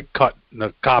can't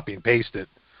copy and paste it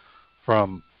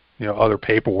from other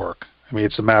paperwork. I mean,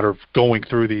 it's a matter of going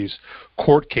through these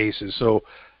court cases. So,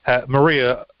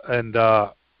 Maria and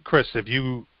Chris, have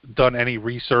you done any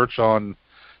research on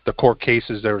the court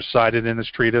cases that are cited in this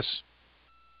treatise?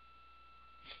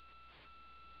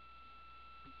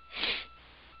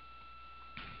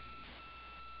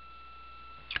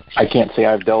 I can't say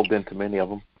I've delved into many of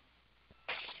them.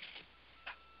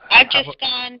 I've just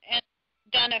gone and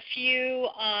done a few,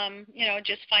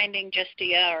 just finding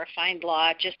Justia or Find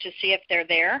Law just to see if they're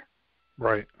there.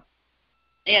 Right.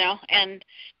 And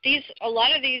a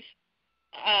lot of the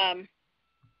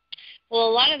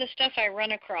stuff I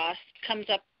run across comes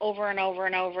up over and over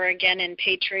and over again in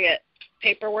Patriot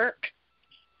paperwork.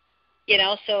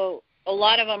 So a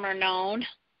lot of them are known.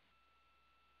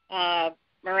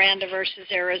 Miranda versus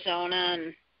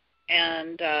Arizona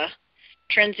and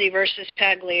Trinzi versus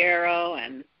Pagliaro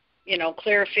and,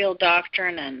 Clearfield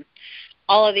Doctrine, and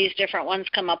all of these different ones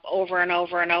come up over and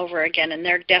over and over again, and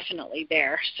they're definitely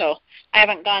there. So I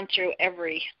haven't gone through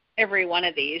every one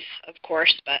of these, of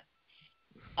course, but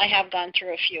I have gone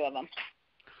through a few of them.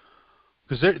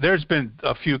 Because there's been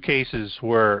a few cases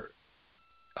where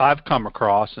I've come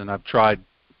across and I've tried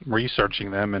researching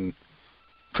them and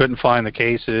couldn't find the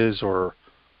cases, or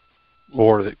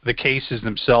the cases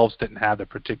themselves didn't have the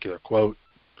particular quote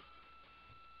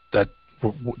that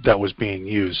was being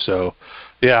used. So,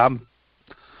 yeah,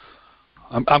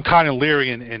 I'm kind of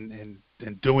leery in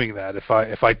doing that.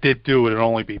 If I did do it, it'd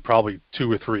only be probably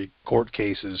 2 or 3 court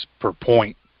cases per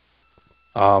point,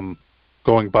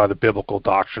 going by the biblical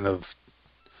doctrine of,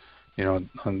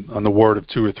 on the word of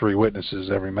 2 or 3 witnesses,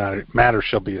 every matter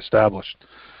shall be established.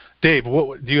 Dave,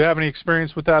 do you have any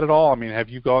experience with that at all? I mean, have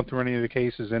you gone through any of the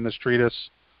cases in this treatise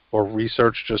or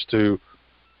research just to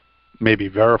maybe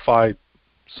verify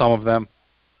some of them?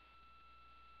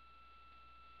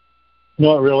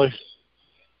 Not really.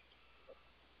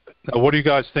 Now, what do you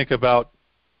guys think about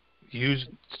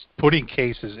putting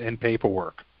cases in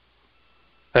paperwork?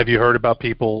 Have you heard about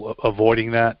people avoiding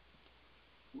that?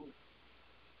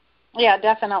 Yeah,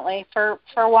 definitely. For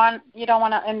one, you don't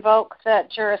want to invoke that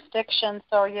jurisdiction,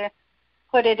 so you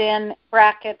put it in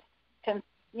brackets,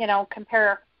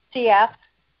 compare CF,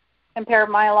 compare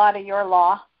my law to your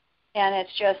law, and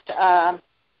it's just,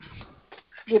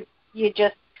 you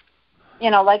just,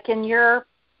 like in your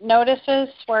notices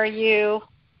where you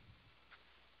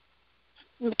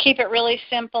keep it really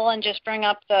simple and just bring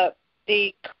up the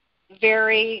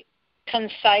very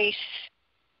concise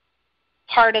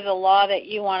part of the law that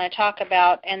you want to talk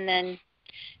about, and then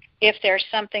if there's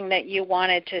something that you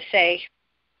wanted to say,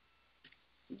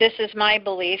 this is my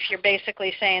belief, you're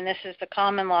basically saying this is the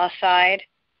common law side,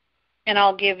 and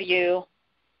I'll give you,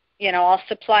 I'll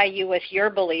supply you with your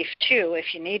belief too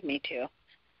if you need me to.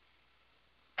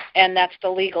 And that's the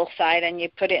legal side, and you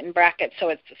put it in brackets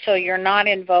so you're not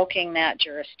invoking that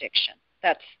jurisdiction.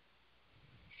 That's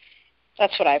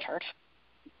what I've heard.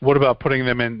 What about putting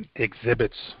them in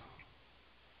exhibits?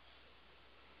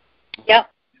 Yep,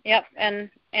 and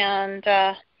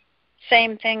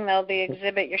same thing though. The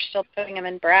exhibit, you're still putting them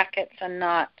in brackets and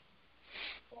not.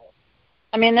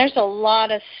 I mean, there's a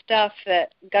lot of stuff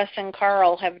that Gus and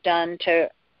Carl have done to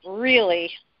really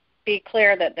be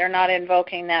clear that they're not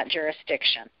invoking that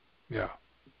jurisdiction. Yeah.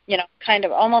 kind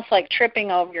of almost like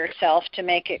tripping over yourself to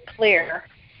make it clear.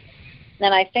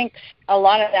 And I think a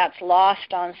lot of that's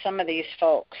lost on some of these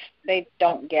folks. They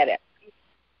don't get it.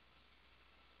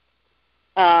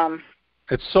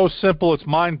 It's so simple, it's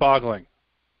mind-boggling.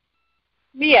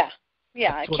 Yeah,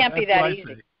 it can't be that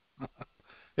easy.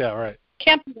 Yeah, right.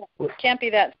 Can't be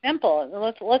that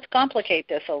simple. Let's complicate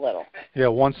this a little. Yeah,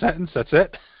 one sentence, that's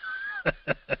it.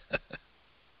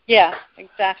 Yeah,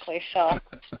 exactly. So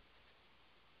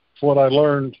what I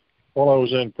learned while I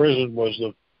was in prison was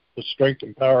the strength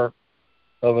and power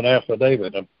of an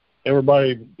affidavit.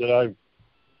 Everybody that I've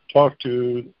talked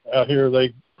to out here,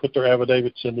 they put their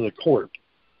affidavits into the court.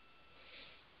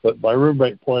 But my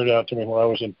roommate pointed out to me when I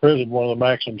was in prison, one of the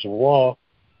maxims of law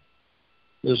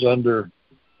is under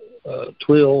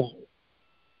TWIL,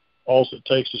 all it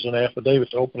takes is an affidavit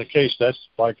to open a case. That's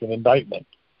like an indictment,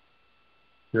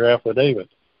 your affidavit.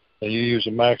 And you use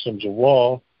the maxims of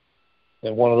law,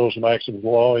 and one of those maxims of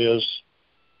law is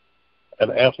an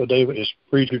affidavit is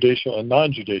prejudicial and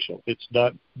non-judicial. It's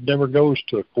never goes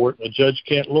to a court. A judge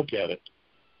can't look at it.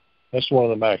 That's one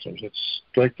of the maxims. It's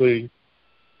strictly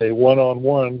a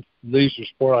one-on-one, these is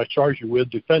what I charge you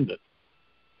with, defendant.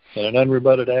 And an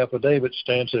unrebutted affidavit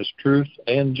stands as truth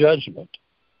and judgment.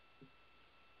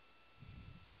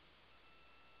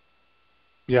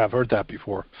 Yeah, I've heard that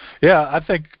before. Yeah, I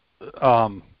think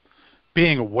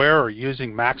being aware or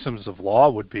using maxims of law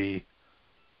would be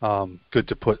good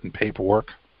to put in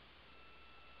paperwork.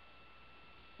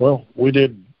 Well, we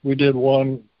did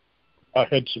one. I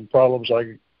had some problems.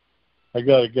 I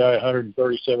got a guy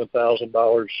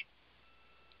 $137,000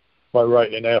 by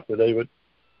writing an affidavit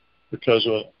because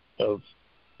of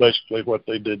basically what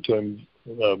they did to him,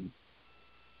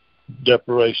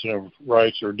 deprivation of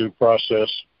rights or due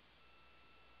process.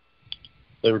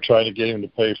 They were trying to get him to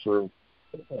pay for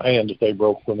a hand that they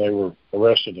broke when they were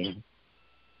arresting him.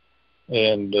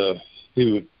 And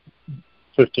he would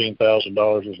 $15,000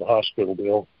 was the hospital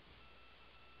bill.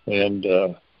 And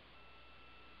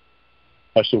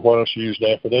I said, why don't you use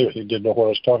the affidavit? He didn't know what I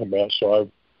was talking about. So I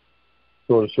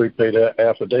wrote a 3-page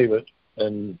affidavit,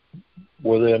 and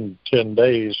within 10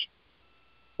 days,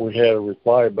 we had a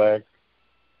reply back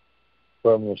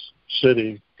from the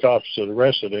city cops that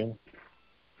arrested him.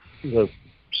 The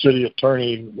city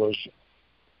attorney was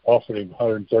offering him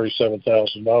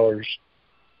 $137,000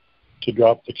 to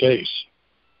drop the case.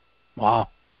 Wow.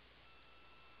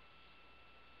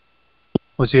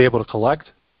 Was he able to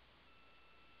collect?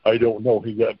 I don't know.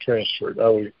 He got transferred.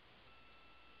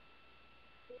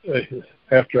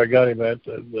 After I got him that,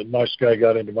 the nice guy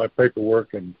got into my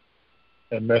paperwork and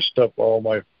messed up all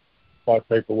my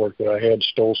paperwork that I had,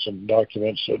 stole some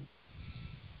documents that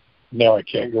now I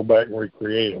can't go back and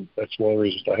recreate them. That's one of the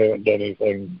reasons I haven't done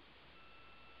anything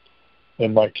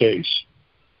in my case.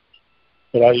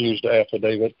 But I used the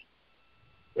affidavit,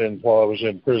 and while I was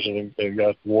in prison and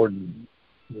got the warden,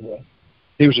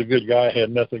 he was a good guy. I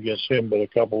had nothing against him, but a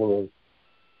couple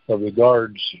of the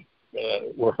guards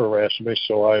were harassing me,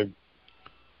 so I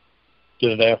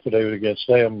did an affidavit against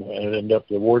them, and it ended up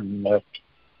the warden left.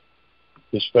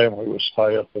 His family was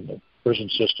high up in the prison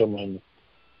system, and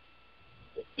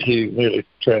he immediately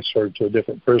transferred to a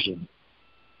different prison.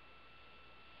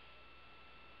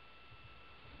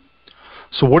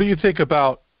 So what do you think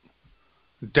about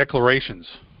declarations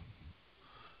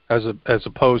as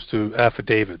opposed to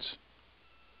affidavits?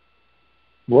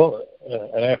 Well,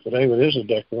 an affidavit is a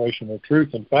declaration of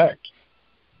truth and fact.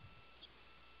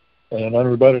 And an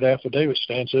unrebutted affidavit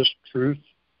stands as truth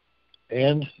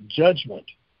and judgment.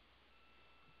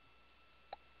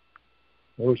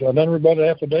 An unrebutted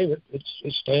affidavit, it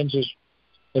stands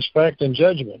as fact and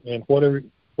judgment. And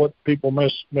what people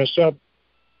mess up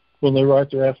when they write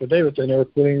their affidavit, they never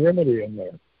put any remedy in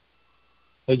there.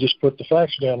 They just put the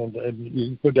facts down, and you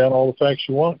can put down all the facts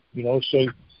you want. Say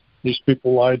these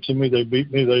people lied to me, they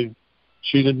beat me, they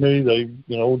cheated me, they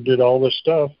did all this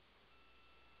stuff,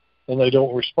 and they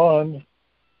don't respond.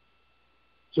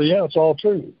 So yeah, it's all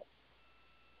true.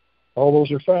 All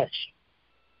those are facts.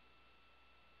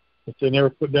 But they never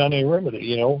put down any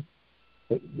remedy.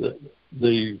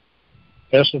 The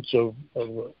essence of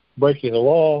breaking the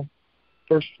law,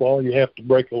 first of all, you have to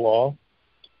break a law.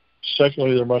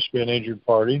 Secondly, there must be an injured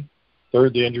party.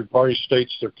 Third, the injured party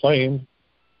states their claim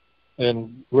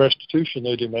and restitution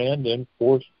they demand. And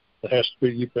fourth,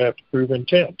 you have to prove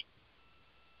intent.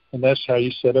 And that's how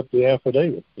you set up the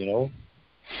affidavit,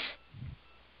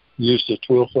 Use the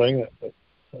TWIL thing,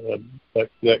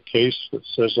 that case that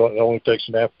says it only takes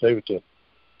an affidavit to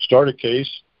start a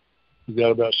case. You've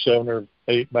got about 7 or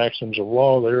 8 maxims of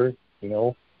law there,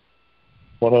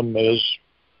 One of them is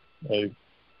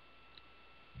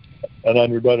An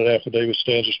unrebutted affidavit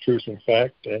stands as truth and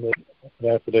fact, and an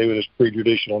affidavit is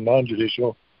prejudicial and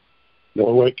non-judicial. The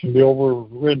only way it can be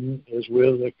overridden is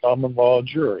with a common law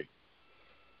jury.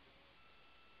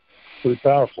 Pretty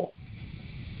powerful.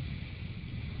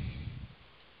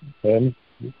 And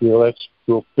that's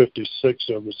Rule 56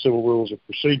 of the Civil Rules of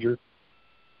Procedure.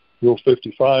 Rule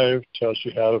 55 tells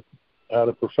you how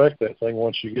to perfect that thing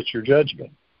once you get your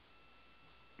judgment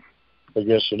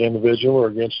against an individual or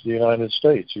against the United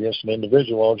States. Against an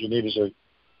individual, all you need is a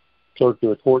clerk of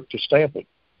the court to stamp it.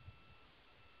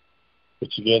 If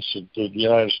it's against the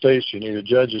United States, you need a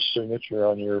judge's signature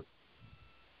on your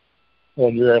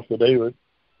affidavit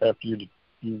after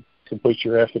you complete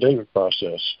your affidavit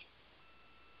process.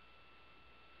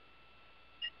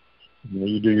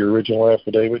 You do your original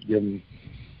affidavit, give them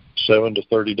 7 to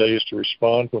 30 days to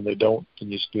respond. When they don't, then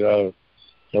you still have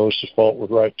a notice of fault with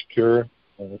right to cure.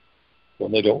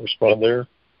 When they don't respond there,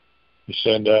 you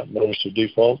send out notice of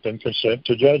default and consent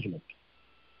to judgment.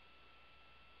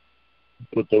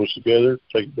 Put those together,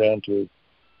 take it down to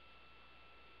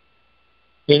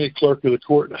any clerk of the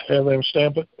court, have them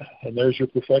stamp it, and there's your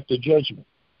perfected judgment.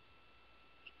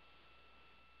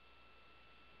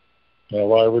 Now,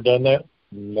 have I ever done that?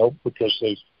 Nope, because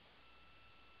they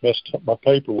messed up my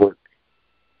paperwork.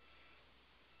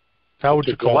 How would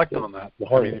you collect on that?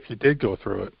 I mean, if you did go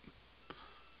through it.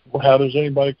 Well, how does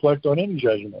anybody collect on any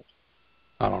judgment?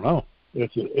 I don't know.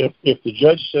 If the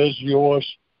judge says you owe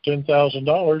us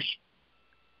 $10,000,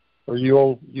 or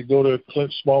you go to a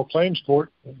small claims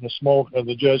court, and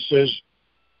the judge says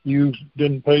you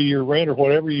didn't pay your rent or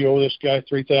whatever, you owe this guy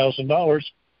 $3,000.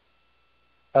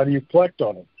 How do you collect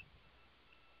on it?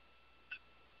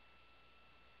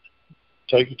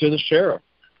 Take it to the sheriff.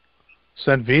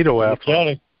 Send veto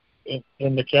after.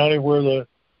 In the county where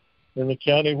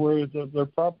their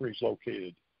property is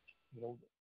located.